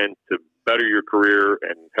can to better your career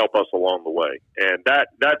and help us along the way. And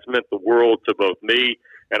that's meant the world to both me,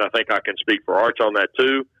 and I think I can speak for Arch on that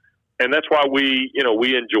too. And that's why we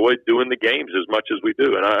enjoy doing the games as much as we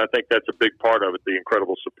do. And I think that's a big part of it, the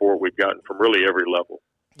incredible support we've gotten from really every level.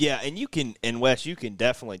 Yeah, and Wes, you can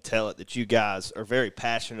definitely tell it that you guys are very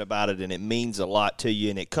passionate about it, and it means a lot to you,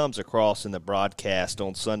 and it comes across in the broadcast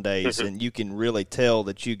on Sundays, and you can really tell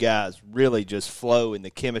that you guys really just flow in the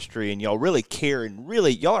chemistry, and y'all really care, and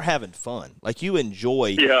really y'all are having fun. Like, you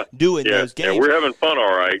enjoy doing those games. Yeah, we're having fun,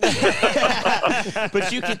 all right.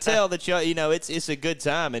 But you can tell that it's a good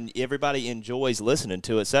time, and everybody enjoys listening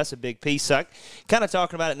to it. So that's a big piece. So kind of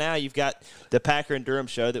talking about it now, you've got the Packer and Durham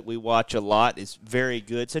show that we watch a lot. It's very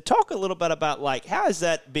good. So talk a little bit about, like, how has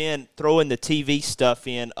that been throwing the TV stuff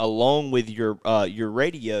in along with your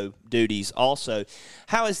radio duties also?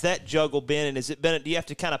 How has that juggle been, and do you have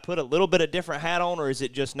to kind of put a little bit of different hat on, or is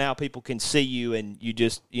it just now people can see you and you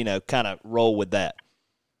just, kind of roll with that?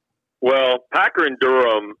 Well, Packer and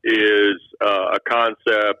Durham is a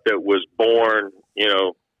concept that was born,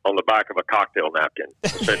 on the back of a cocktail napkin,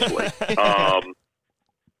 essentially.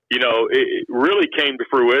 It really came to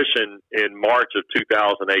fruition in March of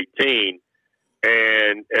 2018.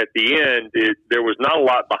 And at the end, there was not a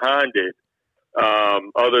lot behind it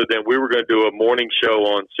other than we were going to do a morning show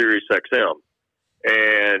on Sirius XM.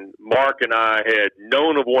 And Mark and I had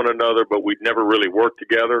known of one another, but we'd never really worked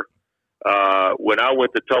together. When I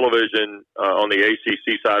went to television on the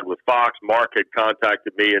ACC side with Fox, Mark had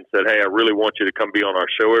contacted me and said, hey, I really want you to come be on our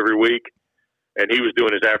show every week. And he was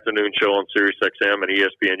doing his afternoon show on Sirius XM and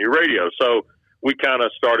ESPNU Radio. So we kind of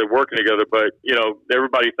started working together. But,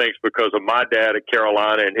 everybody thinks because of my dad at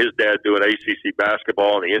Carolina and his dad doing ACC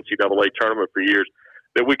basketball and the NCAA tournament for years,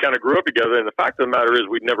 that we kind of grew up together. And the fact of the matter is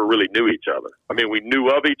we never really knew each other. I mean, we knew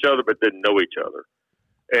of each other but didn't know each other.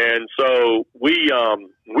 And so we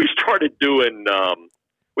started doing the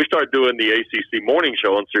ACC morning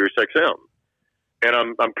show on Sirius XM. And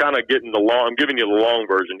I'm kind of giving you the long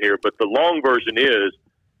version here, but the long version is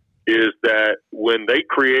that when they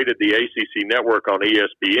created the ACC network on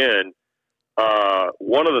ESPN,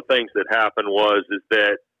 one of the things that happened is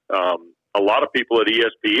that a lot of people at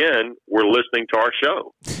ESPN were listening to our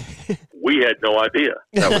show. We had no idea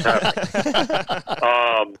that was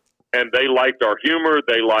happening. And they liked our humor.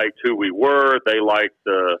 They liked who we were. They liked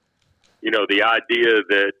the idea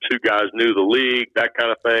that two guys knew the league, that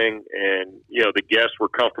kind of thing. And, the guests were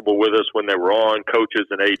comfortable with us when they were on, coaches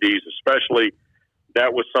and ADs especially.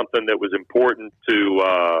 That was something that was important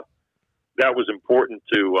to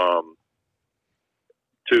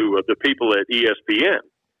the people at ESPN.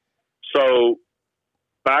 So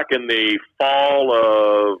back in the fall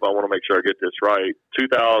of, I want to make sure I get this right,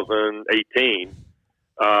 2018,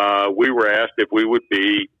 we were asked if we would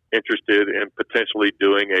be interested in potentially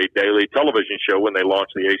doing a daily television show when they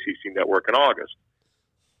launched the ACC network in August.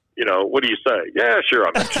 What do you say? Yeah, sure,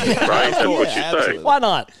 I'm interested, right? That's what you say. Why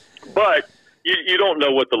not? But you don't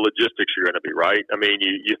know what the logistics are going to be, right? I mean,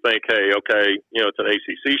 you think, hey, okay, it's an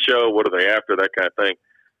ACC show. What are they after? That kind of thing.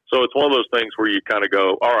 So it's one of those things where you kind of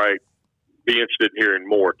go, all right, be interested in hearing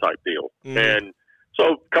more type deal. Mm-hmm. And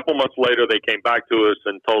so a couple months later, they came back to us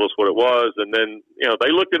and told us what it was. And then,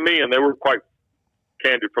 they looked at me and they were quite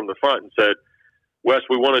candid from the front and said, Wes,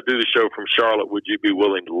 we want to do the show from Charlotte. Would you be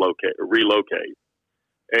willing to relocate?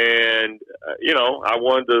 And,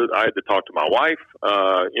 I had to talk to my wife.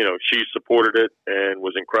 She supported it and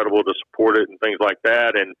was incredible to support it and things like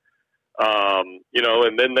that. And,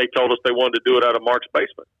 and then they told us they wanted to do it out of Mark's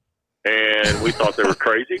basement. And we thought they were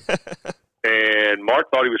crazy. And Mark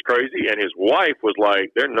thought he was crazy. And his wife was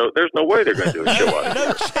like, there's no way they're going to do a show out of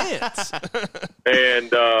No chance.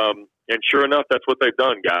 And sure enough, that's what they've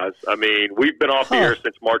done, guys. I mean, we've been off the air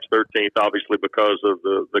since March 13th, obviously because of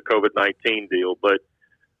the COVID-19 deal. But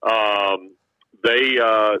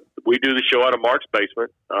we do the show out of Mark's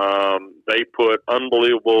basement. They put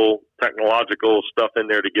unbelievable technological stuff in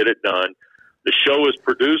there to get it done. The show is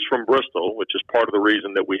produced from Bristol, which is part of the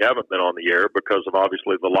reason that we haven't been on the air because of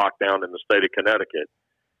obviously the lockdown in the state of Connecticut.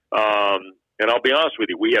 And I'll be honest with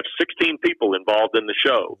you, we have 16 people involved in the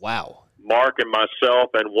show. Wow. Mark and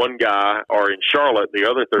myself and one guy are in Charlotte. The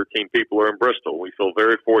other 13 people are in Bristol. We feel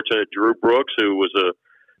very fortunate. Drew Brooks, who was a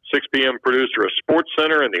 6 p.m. producer of Sports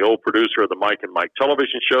Center and the old producer of the Mike and Mike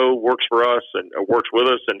television show, works for us and works with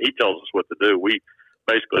us, and he tells us what to do. We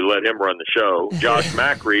basically let him run the show. Josh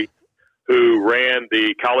Macri, who ran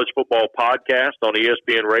the college football podcast on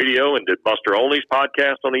ESPN Radio and did Buster Olney's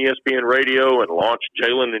podcast on ESPN Radio and launched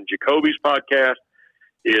Jalen and Jacoby's podcast,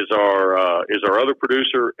 is our other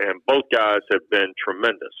producer, and both guys have been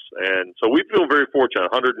tremendous. And so we feel very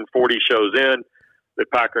fortunate. 140 shows in, that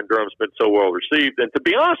Packer and Durham's been so well received. And to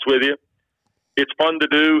be honest with you, it's fun to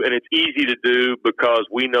do and it's easy to do because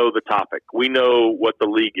we know the topic. We know what the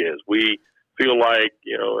league is. We feel like,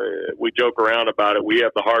 we joke around about it. We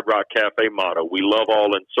have the Hard Rock Cafe motto. We love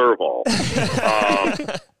all and serve all.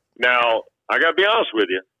 Now, I got to be honest with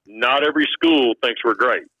you. Not every school thinks we're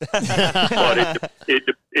great, but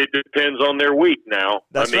it depends on their week now.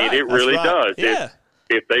 That's right. It really does. Yeah.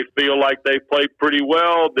 If they feel like they played pretty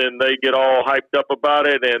well, then they get all hyped up about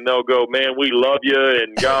it, and they'll go, man, we love you,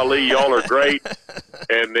 and golly, y'all are great.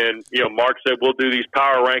 And then, Mark said, we'll do these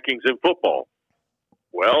power rankings in football.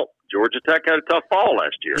 Well, Georgia Tech had a tough fall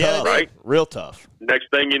last year, right? Real tough. Next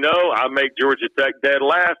thing you know, I make Georgia Tech dead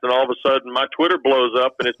last, and all of a sudden my Twitter blows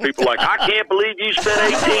up, and it's people like, I can't believe you spent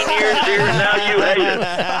 18 years here, and now you hate it.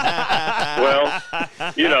 Well,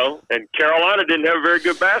 and Carolina didn't have a very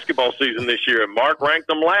good basketball season this year, and Mark ranked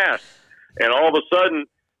them last. And all of a sudden,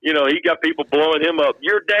 he got people blowing him up.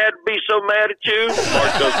 Your dad would be so mad at you.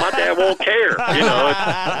 Mark goes, my dad won't care.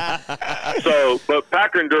 But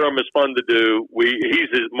Packer and Durham is fun to do.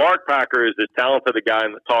 Mark Packer is as talented a guy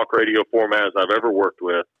in the talk radio format as I've ever worked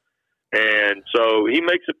with. And so he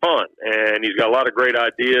makes it fun. And he's got a lot of great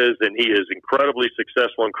ideas, and he is incredibly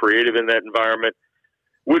successful and creative in that environment,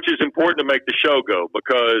 which is important to make the show go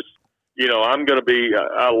because, I'm going to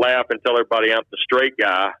I laugh and tell everybody I'm the straight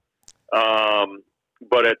guy.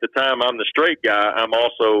 But at the time I'm the straight guy, I'm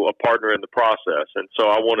also a partner in the process. And so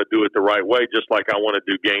I want to do it the right way, just like I want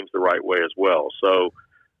to do games the right way as well. So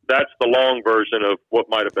that's the long version of what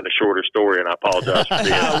might have been a shorter story, and I apologize for being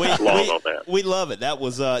long on that. We love it.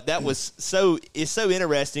 It's so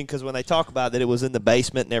interesting because when they talk about that it was in the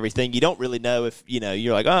basement and everything, you don't really know if,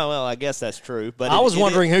 you're like, oh, well, I guess that's true. But I was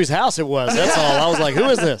wondering whose house it was. That's all. I was like, who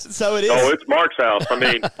is this? So it is. Oh, it's Mark's house. I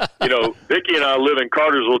mean, Vicki and I live in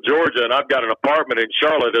Cartersville, Georgia, and I've got an apartment in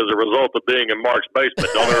Charlotte as a result of being in Mark's basement.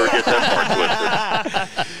 Don't ever get that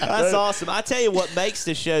part twisted. That's awesome. I tell you what makes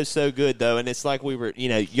the show so good, though, and it's like we were,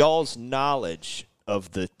 y'all's knowledge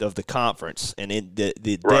of the conference and in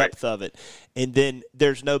the depth of it, and then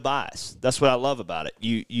there's no bias. That's what I love about it.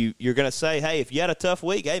 You're going to say, hey, if you had a tough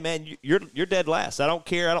week, hey man, you're dead last. I don't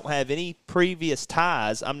care. I don't have any previous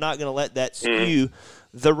ties. I'm not going to let that skew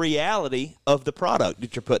the reality of the product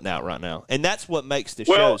that you're putting out right now, and that's what makes the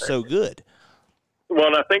show so good. Well,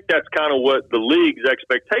 and I think that's kind of what the league's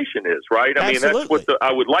expectation is, right? I mean, that's what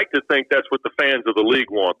I would like to think that's what the fans of the league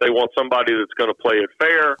want. They want somebody that's going to play it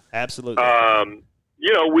fair. Absolutely. I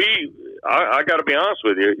got to be honest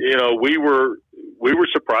with you. We were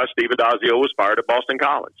surprised Steve Adazio was fired at Boston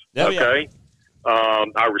College. Oh, okay. Yeah.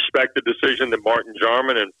 I respect the decision that Martin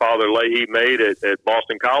Jarman and Father Leahy made at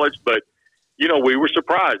Boston College, but, we were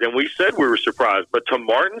surprised, and we said we were surprised. But to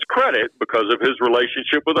Martin's credit, because of his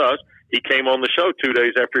relationship with us, he came on the show 2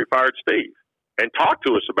 days after he fired Steve and talked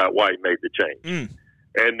to us about why he made the change.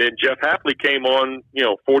 And then Jeff Hapley came on,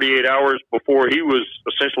 48 hours before he was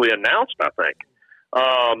essentially announced, I think.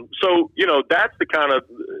 So, that's the kind of,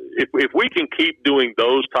 if we can keep doing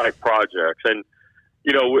those type projects, and,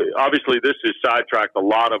 obviously this has sidetracked a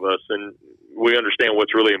lot of us, and we understand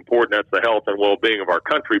what's really important. That's the health and well-being of our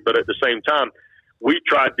country. But at the same time, we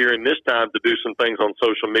tried during this time to do some things on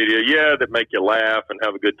social media, that make you laugh and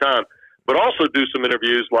have a good time, but also do some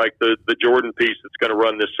interviews like the Jordan piece that's going to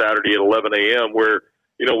run this Saturday at 11 a.m. where,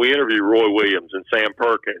 we interview Roy Williams and Sam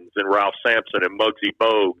Perkins and Ralph Sampson and Muggsy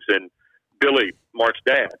Bogues and Billy, Mark's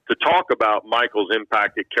dad, to talk about Michael's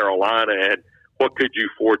impact at Carolina and what could you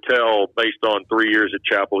foretell based on 3 years at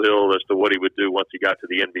Chapel Hill as to what he would do once he got to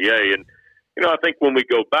the NBA. And, I think when we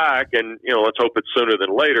go back and, let's hope it's sooner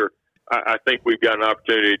than later, I think we've got an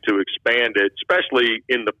opportunity to expand it, especially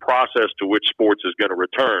in the process to which sports is going to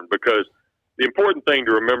return. Because the important thing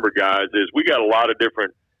to remember, guys, is we got a lot of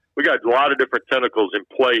different tentacles in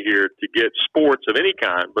play here to get sports of any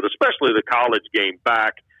kind, but especially the college game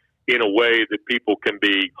back in a way that people can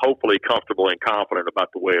be hopefully comfortable and confident about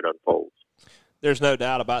the way it unfolds. There's no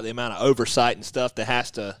doubt about the amount of oversight and stuff that has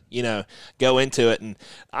to, go into it. And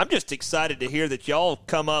I'm just excited to hear that y'all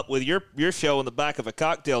come up with your show on the back of a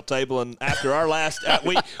cocktail table. And after our last,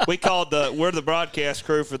 we called we're the broadcast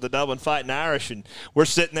crew for the Dublin Fighting Irish, and we're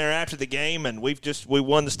sitting there after the game, and we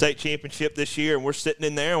won the state championship this year, and we're sitting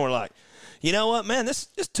in there, and we're like, you know what, man, this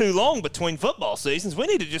is too long between football seasons. We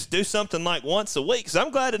need to just do something like once a week. So I'm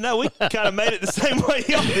glad to know we kind of made it the same way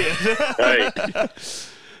y'all did. Hey.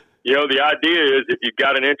 The idea is if you've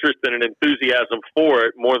got an interest and an enthusiasm for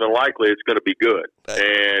it, more than likely it's going to be good.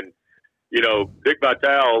 And, Dick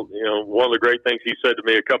Vitale, one of the great things he said to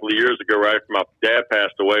me a couple of years ago right after my dad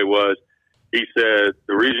passed away was, he said,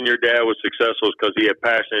 the reason your dad was successful is because he had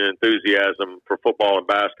passion and enthusiasm for football and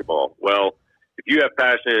basketball. Well, if you have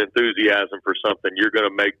passion and enthusiasm for something, you're going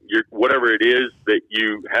to make whatever it is that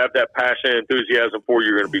you have that passion and enthusiasm for,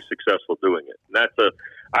 you're going to be successful doing it. And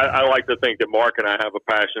I like to think that Mark and I have a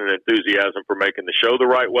passion and enthusiasm for making the show the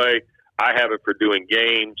right way. I have it for doing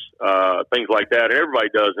games, things like that, and everybody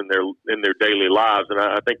does in their daily lives. And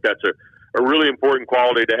I think that's a really important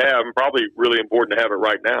quality to have, and probably really important to have it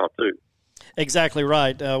right now too. Exactly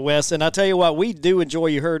right, Wes. And I tell you what, we do enjoy.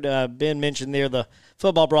 You heard Ben mention there the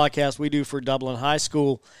football broadcast we do for Dublin High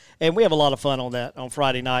School, and we have a lot of fun on that on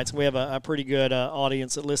Friday nights. We have a pretty good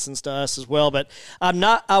audience that listens to us as well. But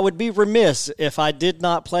I would be remiss if I did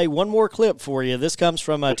not play one more clip for you. This comes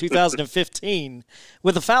from 2015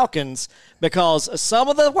 with the Falcons, because some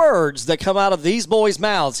of the words that come out of these boys'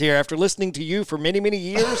 mouths here after listening to you for many, many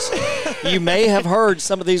years, you may have heard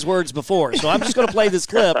some of these words before. So I'm just going to play this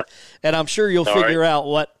clip, and I'm sure you'll figure out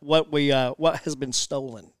what has been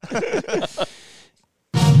stolen.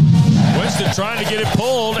 Winston trying to get it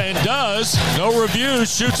pulled and does. No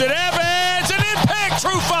reviews. Shoots it. Evans. And impact.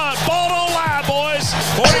 Trufant. Ball don't lie, boys.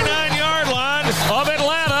 49-yard line of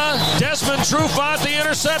Atlanta. Desmond Trufant, the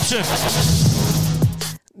interception.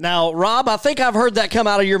 Now, Rob, I think I've heard that come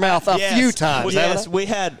out of your mouth a few times. Yes, we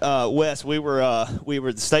had Wes. We were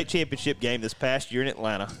the state championship game this past year in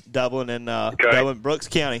Atlanta, Dublin and Dublin, Brooks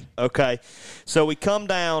County. Okay, so we come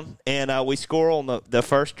down and we score on the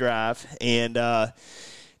first drive, and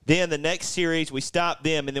then the next series we stop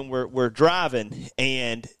them, and then we're driving,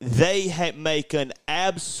 and they make an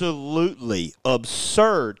absolutely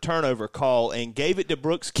absurd turnover call and gave it to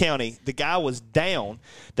Brooks County. The guy was down.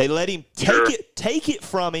 They let him take it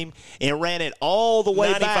from him and ran it all the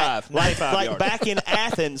way 95 like back in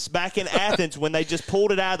Athens when they just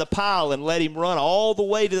pulled it out of the pile and let him run all the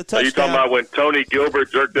way to the touchdown. Are you talking about when Tony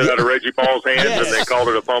Gilbert jerked it out of Reggie Paul's hands and they called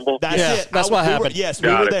it a fumble? That's it. That's what happened. We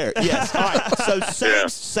were there. Yes. All right. So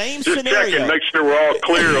same just scenario. Checking, make sure we're all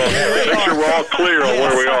clear on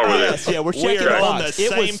where we are with this. Yeah, we're checking the on the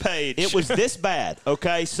same page. It was this bad.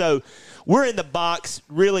 Okay, so we're in the box,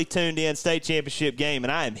 really tuned in, state championship game,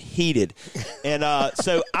 and I am heated. And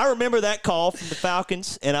so I remember that call from the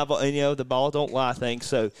Falcons, and the ball don't lie thing.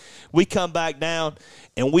 So we come back down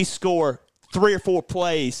and we score 3 or 4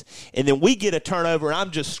 plays, and then we get a turnover, and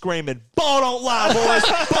I'm just screaming, "Ball don't lie, boys!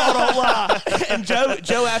 Ball don't lie!" And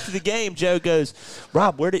Joe after the game, Joe goes,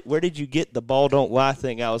 "Rob, where did you get the ball don't lie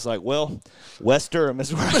thing?" I was like, "Well, West Durham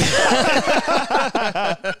is where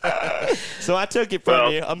I So I took it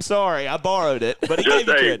from you. I'm sorry. I borrowed it. But he gave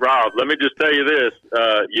it to Rob, let me just tell you this.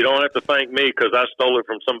 You don't have to thank me because I stole it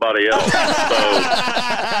from somebody else.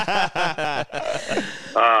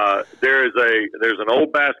 So there's an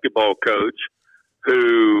old basketball coach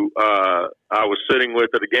who I was sitting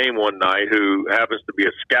with at a game one night who happens to be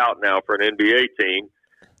a scout now for an NBA team,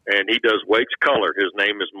 and he does Wake's color. His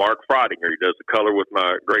name is Mark Frodinger. He does the color with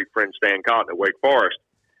my great friend Stan Cotton at Wake Forest.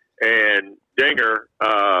 And Dinger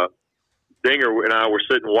and I were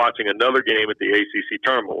sitting watching another game at the ACC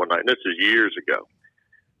tournament one night, and this is years ago.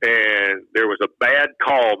 And there was a bad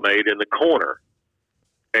call made in the corner,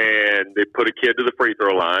 and they put a kid to the free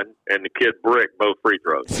throw line, and the kid bricked both free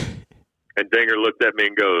throws. And Dinger looked at me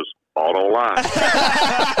and goes, "Ball don't lie."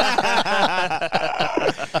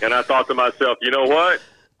 And I thought to myself, you know what?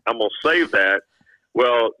 I'm going to save that.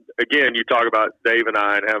 Well, again, you talk about Dave and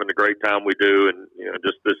I and having the great time we do, and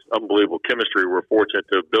just this unbelievable chemistry we're fortunate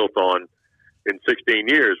to have built on in 16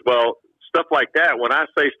 years. Well, stuff like that, when I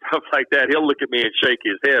say stuff like that, he'll look at me and shake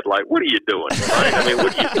his head like, "What are you doing?" Right? I mean,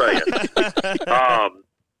 what are you saying?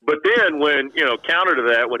 But then when, counter to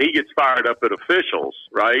that, when he gets fired up at officials,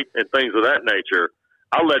 right, and things of that nature,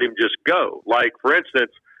 I'll let him just go. Like, for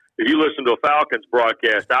instance, if you listen to a Falcons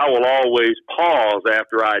broadcast, I will always pause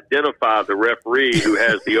after I identify the referee who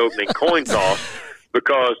has the opening coin toss,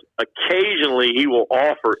 because occasionally he will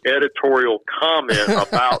offer editorial comment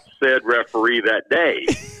about said referee that day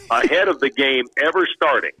ahead of the game ever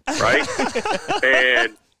starting, right?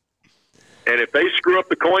 And if they screw up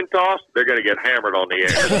the coin toss, they're going to get hammered on the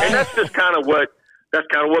air. And that's just kind of what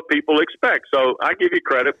people expect. So I give you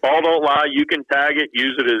credit. Ball don't lie. You can tag it,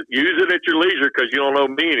 use it at your leisure because you don't owe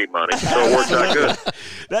me any money. So it works out good.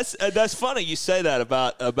 That's funny you say that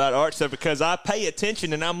about art stuff, because I pay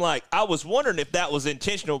attention and I'm like, I was wondering if that was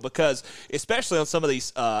intentional, because especially on some of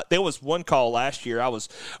these, there was one call last year. I was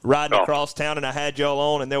riding across town and I had y'all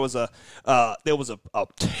on, and there was a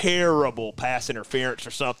terrible pass interference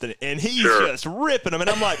or something, and he's just ripping them, and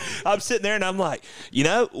I'm sitting there and I'm like,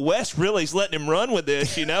 Wes really's letting him run with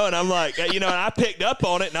this, and I'm like, and I picked up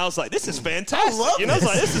on it and I was like, this is fantastic. I was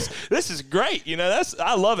like, this is great.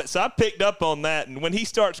 I love it. So I picked up on that, and when he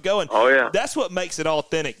starts going, that's what makes it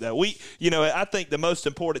authentic, though. I think the most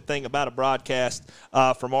important thing about a broadcast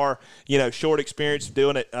from our, short experience of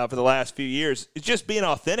doing it for the last few years is just being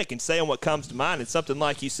authentic and saying what comes to mind. And something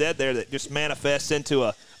like you said there that just manifests into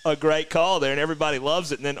a great call there, and everybody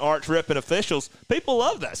loves it. And then Art's ripping officials. People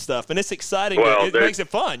love that stuff, and it's exciting. Well, it makes it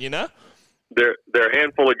fun, There are a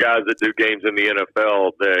handful of guys that do games in the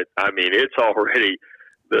NFL that, it's already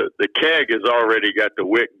 – the keg has already got the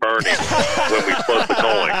wick burning when we flip the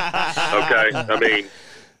coin, okay?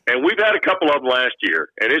 And we've had a couple of them last year,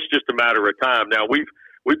 and it's just a matter of time. Now,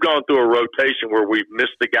 we've gone through a rotation where we've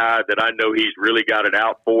missed the guy that I know he's really got it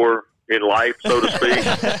out for in life, so to speak.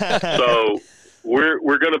 So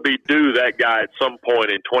we're going to be due that guy at some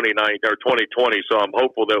point in 2019 or 2020, so I'm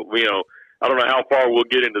hopeful that, I don't know how far we'll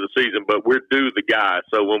get into the season, but we're due the guy.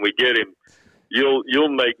 So when we get him, you'll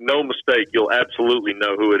make no mistake. You'll absolutely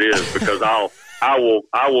know who it is, because I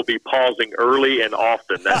will be pausing early and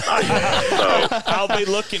often that night. So I'll be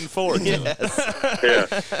looking forward to it.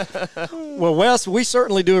 Yeah. Well, Wes, we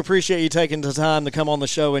certainly do appreciate you taking the time to come on the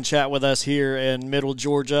show and chat with us here in Middle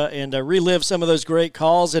Georgia and relive some of those great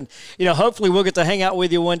calls. And, hopefully we'll get to hang out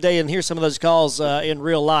with you one day and hear some of those calls in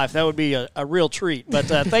real life. That would be a real treat. But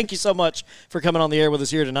thank you so much for coming on the air with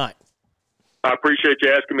us here tonight. I appreciate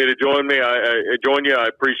you asking me to join me. I join you. I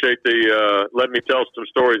appreciate the letting me tell some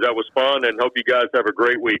stories. That was fun, and hope you guys have a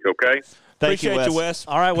great week, okay? Appreciate you, Wes.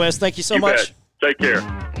 All right, Wes, thank you so much. Bet. Take care.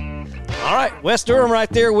 All right, Wes Durham right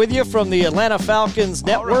there with you from the Atlanta Falcons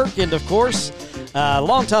Network, and, of course,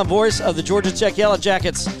 longtime voice of the Georgia Tech Yellow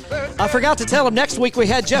Jackets. I forgot to tell him next week we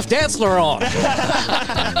had Jeff Dantzler on.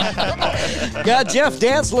 Got Jeff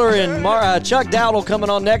Dantzler and Chuck Dowdle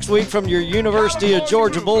coming on next week from your University of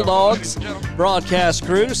Georgia Bulldogs broadcast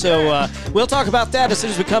crew. So we'll talk about that as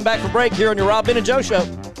soon as we come back from break here on your Rob Ben and Joe Show.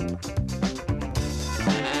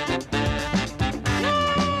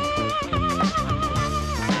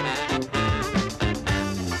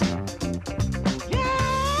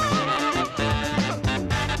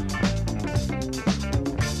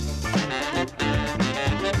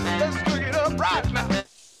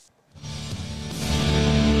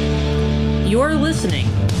 You're listening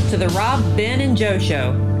to the Rob, Ben, and Joe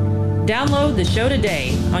Show. Download the show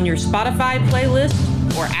today on your Spotify playlist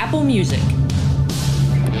or Apple Music.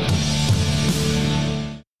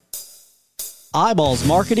 Eyeballs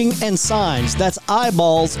Marketing and Signs. That's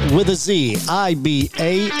Eyeballs with a Z.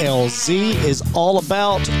 IBALZ is all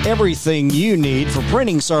about everything you need for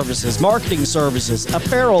printing services, marketing services,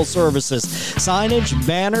 apparel services, signage,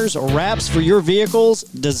 banners, wraps for your vehicles,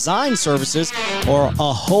 design services, or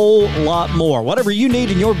a whole lot more. Whatever you need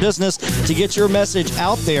in your business to get your message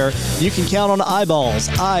out there, you can count on Eyeballs.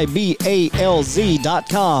 IBALZ.com.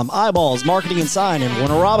 Eyeballs Marketing and Sign in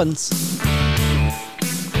Warner Robins.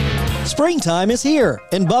 Springtime is here,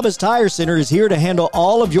 and Bubba's Tire Center is here to handle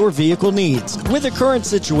all of your vehicle needs. With the current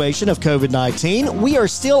situation of COVID-19, we are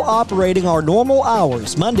still operating our normal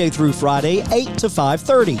hours, Monday through Friday, 8 to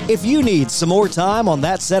 5:30. If you need some more time on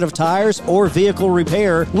that set of tires or vehicle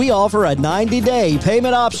repair, we offer a 90-day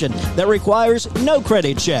payment option that requires no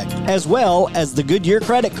credit check, as well as the Goodyear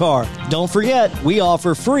credit card. Don't forget, we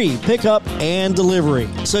offer free pickup and delivery,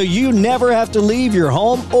 so you never have to leave your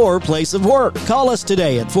home or place of work. Call us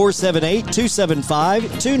today at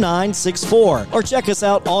 478-275-2964 or check us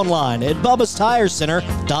out online at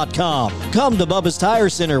Bubba'sTireCenter.com. Come to Bubba's Tire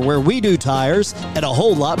Center, where we do tires and a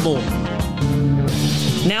whole lot more.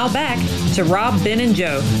 Now back to Rob, Ben, and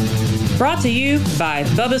Joe. Brought to you by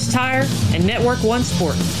Bubba's Tire and Network One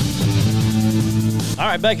Sports. All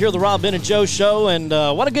right, back here at the Rob, Ben, and Joe Show, and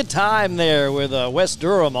what a good time there with Wes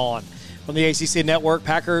Durham on from the ACCN Network,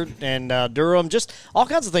 Packer and Durham. Just all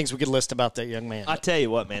kinds of things we could list about that young man. I tell you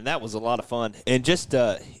what, man, that was a lot of fun. And just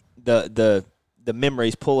the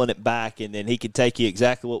memories, pulling it back, and then he could take you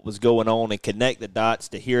exactly what was going on and connect the dots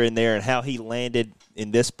to here and there and how he landed in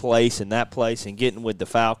this place and that place and getting with the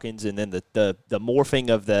Falcons, and then the morphing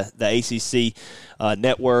of the ACC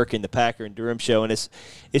network and the Packer and Durham show. And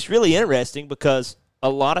it's really interesting because a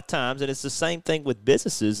lot of times, and it's the same thing with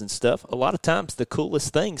businesses and stuff, a lot of times the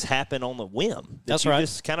coolest things happen on the whim. That's right.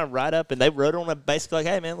 Just kind of write up, and they wrote on it basically like,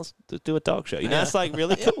 hey, man, let's do a talk show. You know, it's like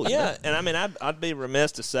really cool. Yeah, and I mean, I'd be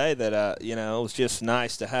remiss to say that, it was just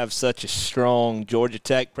nice to have such a strong Georgia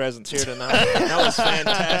Tech presence here tonight. That was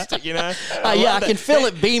fantastic, you know. I can feel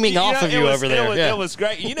it beaming off of you over there. It was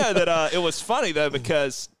great. You know that it was funny, though,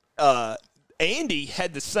 because Andy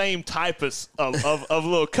had the same type of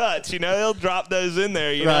little cuts. You know, he'll drop those in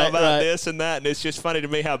there, you know, about this and that. And it's just funny to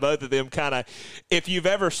me how both of them kind of, if you've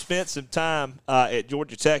ever spent some time at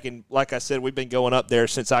Georgia Tech, and like I said, we've been going up there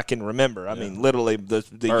since I can remember. I mean, literally the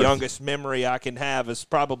youngest memory I can have is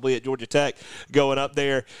probably at Georgia Tech going up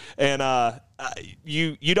there. And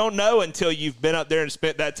you don't know until you've been up there and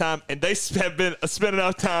spent that time, and they have spent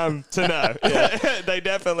enough time to know. They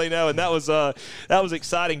definitely know, and that was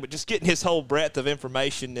exciting. But just getting his whole breadth of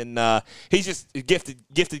information, and he's just a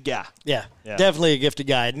gifted guy. Yeah, definitely a gifted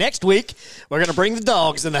guy. Next week, we're going to bring the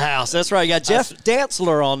dogs in the house. That's right. You got Jeff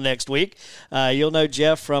Dantzler on next week. You'll know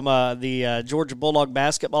Jeff from the Georgia Bulldog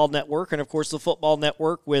Basketball Network, and, of course, the Football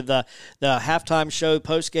Network with the halftime show,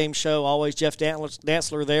 post-game show, always Jeff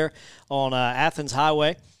Dantzler there on Athens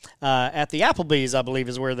Highway. At the Applebee's, I believe,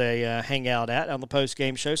 is where they hang out at on the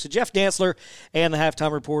post-game show. So Jeff Dantzler and the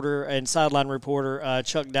halftime reporter and sideline reporter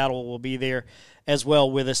Chuck Dowdle will be there as well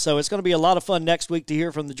with us. So it's going to be a lot of fun next week to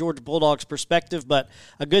hear from the Georgia Bulldogs' perspective, but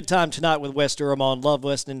a good time tonight with Wes Durham on. Love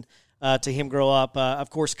listening to him grow up. Of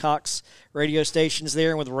course, Cox radio stations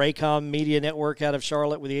there, and with Raycom Media Network out of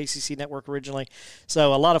Charlotte with the ACC Network originally.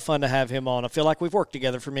 So a lot of fun to have him on. I feel like we've worked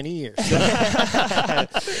together for many years,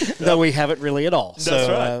 though we haven't really at all.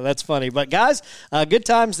 So that's funny. But, guys, good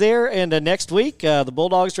times there. And next week, the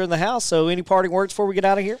Bulldogs are in the house. So any parting words before we get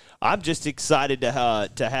out of here? I'm just excited to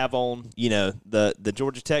have on, the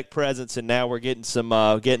Georgia Tech presence, and now we're getting some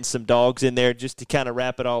dogs in there just to kind of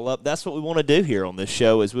wrap it all up. That's what we want to do here on this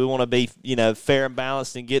show, is we want to be, fair and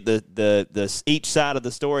balanced and get the each side of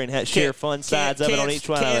the story and share fun sides of it on each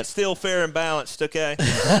one. Can't still fair and balanced, okay?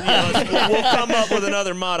 We'll come up with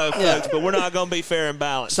another motto, folks, but we're not going to be fair and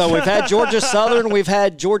balanced. So we've had Georgia Southern, we've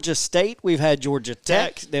had Georgia State, we've had Georgia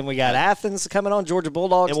Tech, then we got Athens coming on, Georgia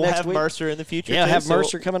Bulldogs and we'll next have week. Mercer in the future. Yeah, too, have so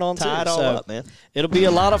Mercer coming on too. Tie it all up, man. It'll be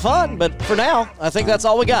a lot of fun, but for now, I think that's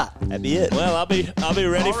all we got. That'd be it. Well, I'll be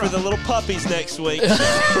ready for the little puppies next week.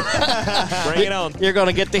 Bring it on. You're going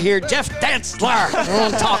to get to hear Jeff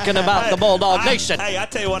Dantzler talking about the Bulldog Nation. Hey, I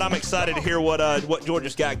tell you what, I'm excited to hear what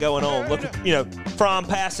Georgia's got going on. Look, Fromm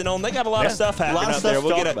passing on. They got a lot of stuff happening up there.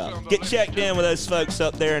 We'll get checked in with those folks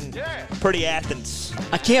up there in pretty Athens.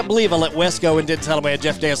 I can't believe I let Wes go and didn't tell him we had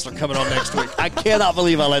Jeff Dantzler coming on next week. I cannot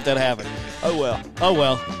believe I let that happen. Oh, well.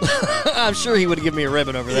 I'm sure he would have given me a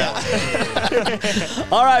ribbon over that.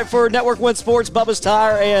 All right, for Network One Sports, Bubba's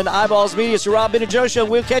Tire, and Eyeballs Media, it's the Rob, Ben, and Joe Show.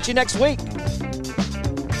 We'll catch you next week.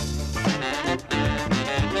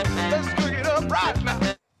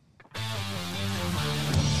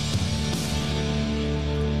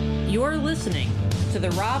 You're listening to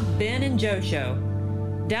the Rob, Ben, and Joe Show.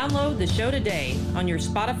 Download the show today on your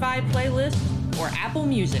Spotify playlist or Apple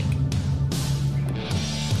Music.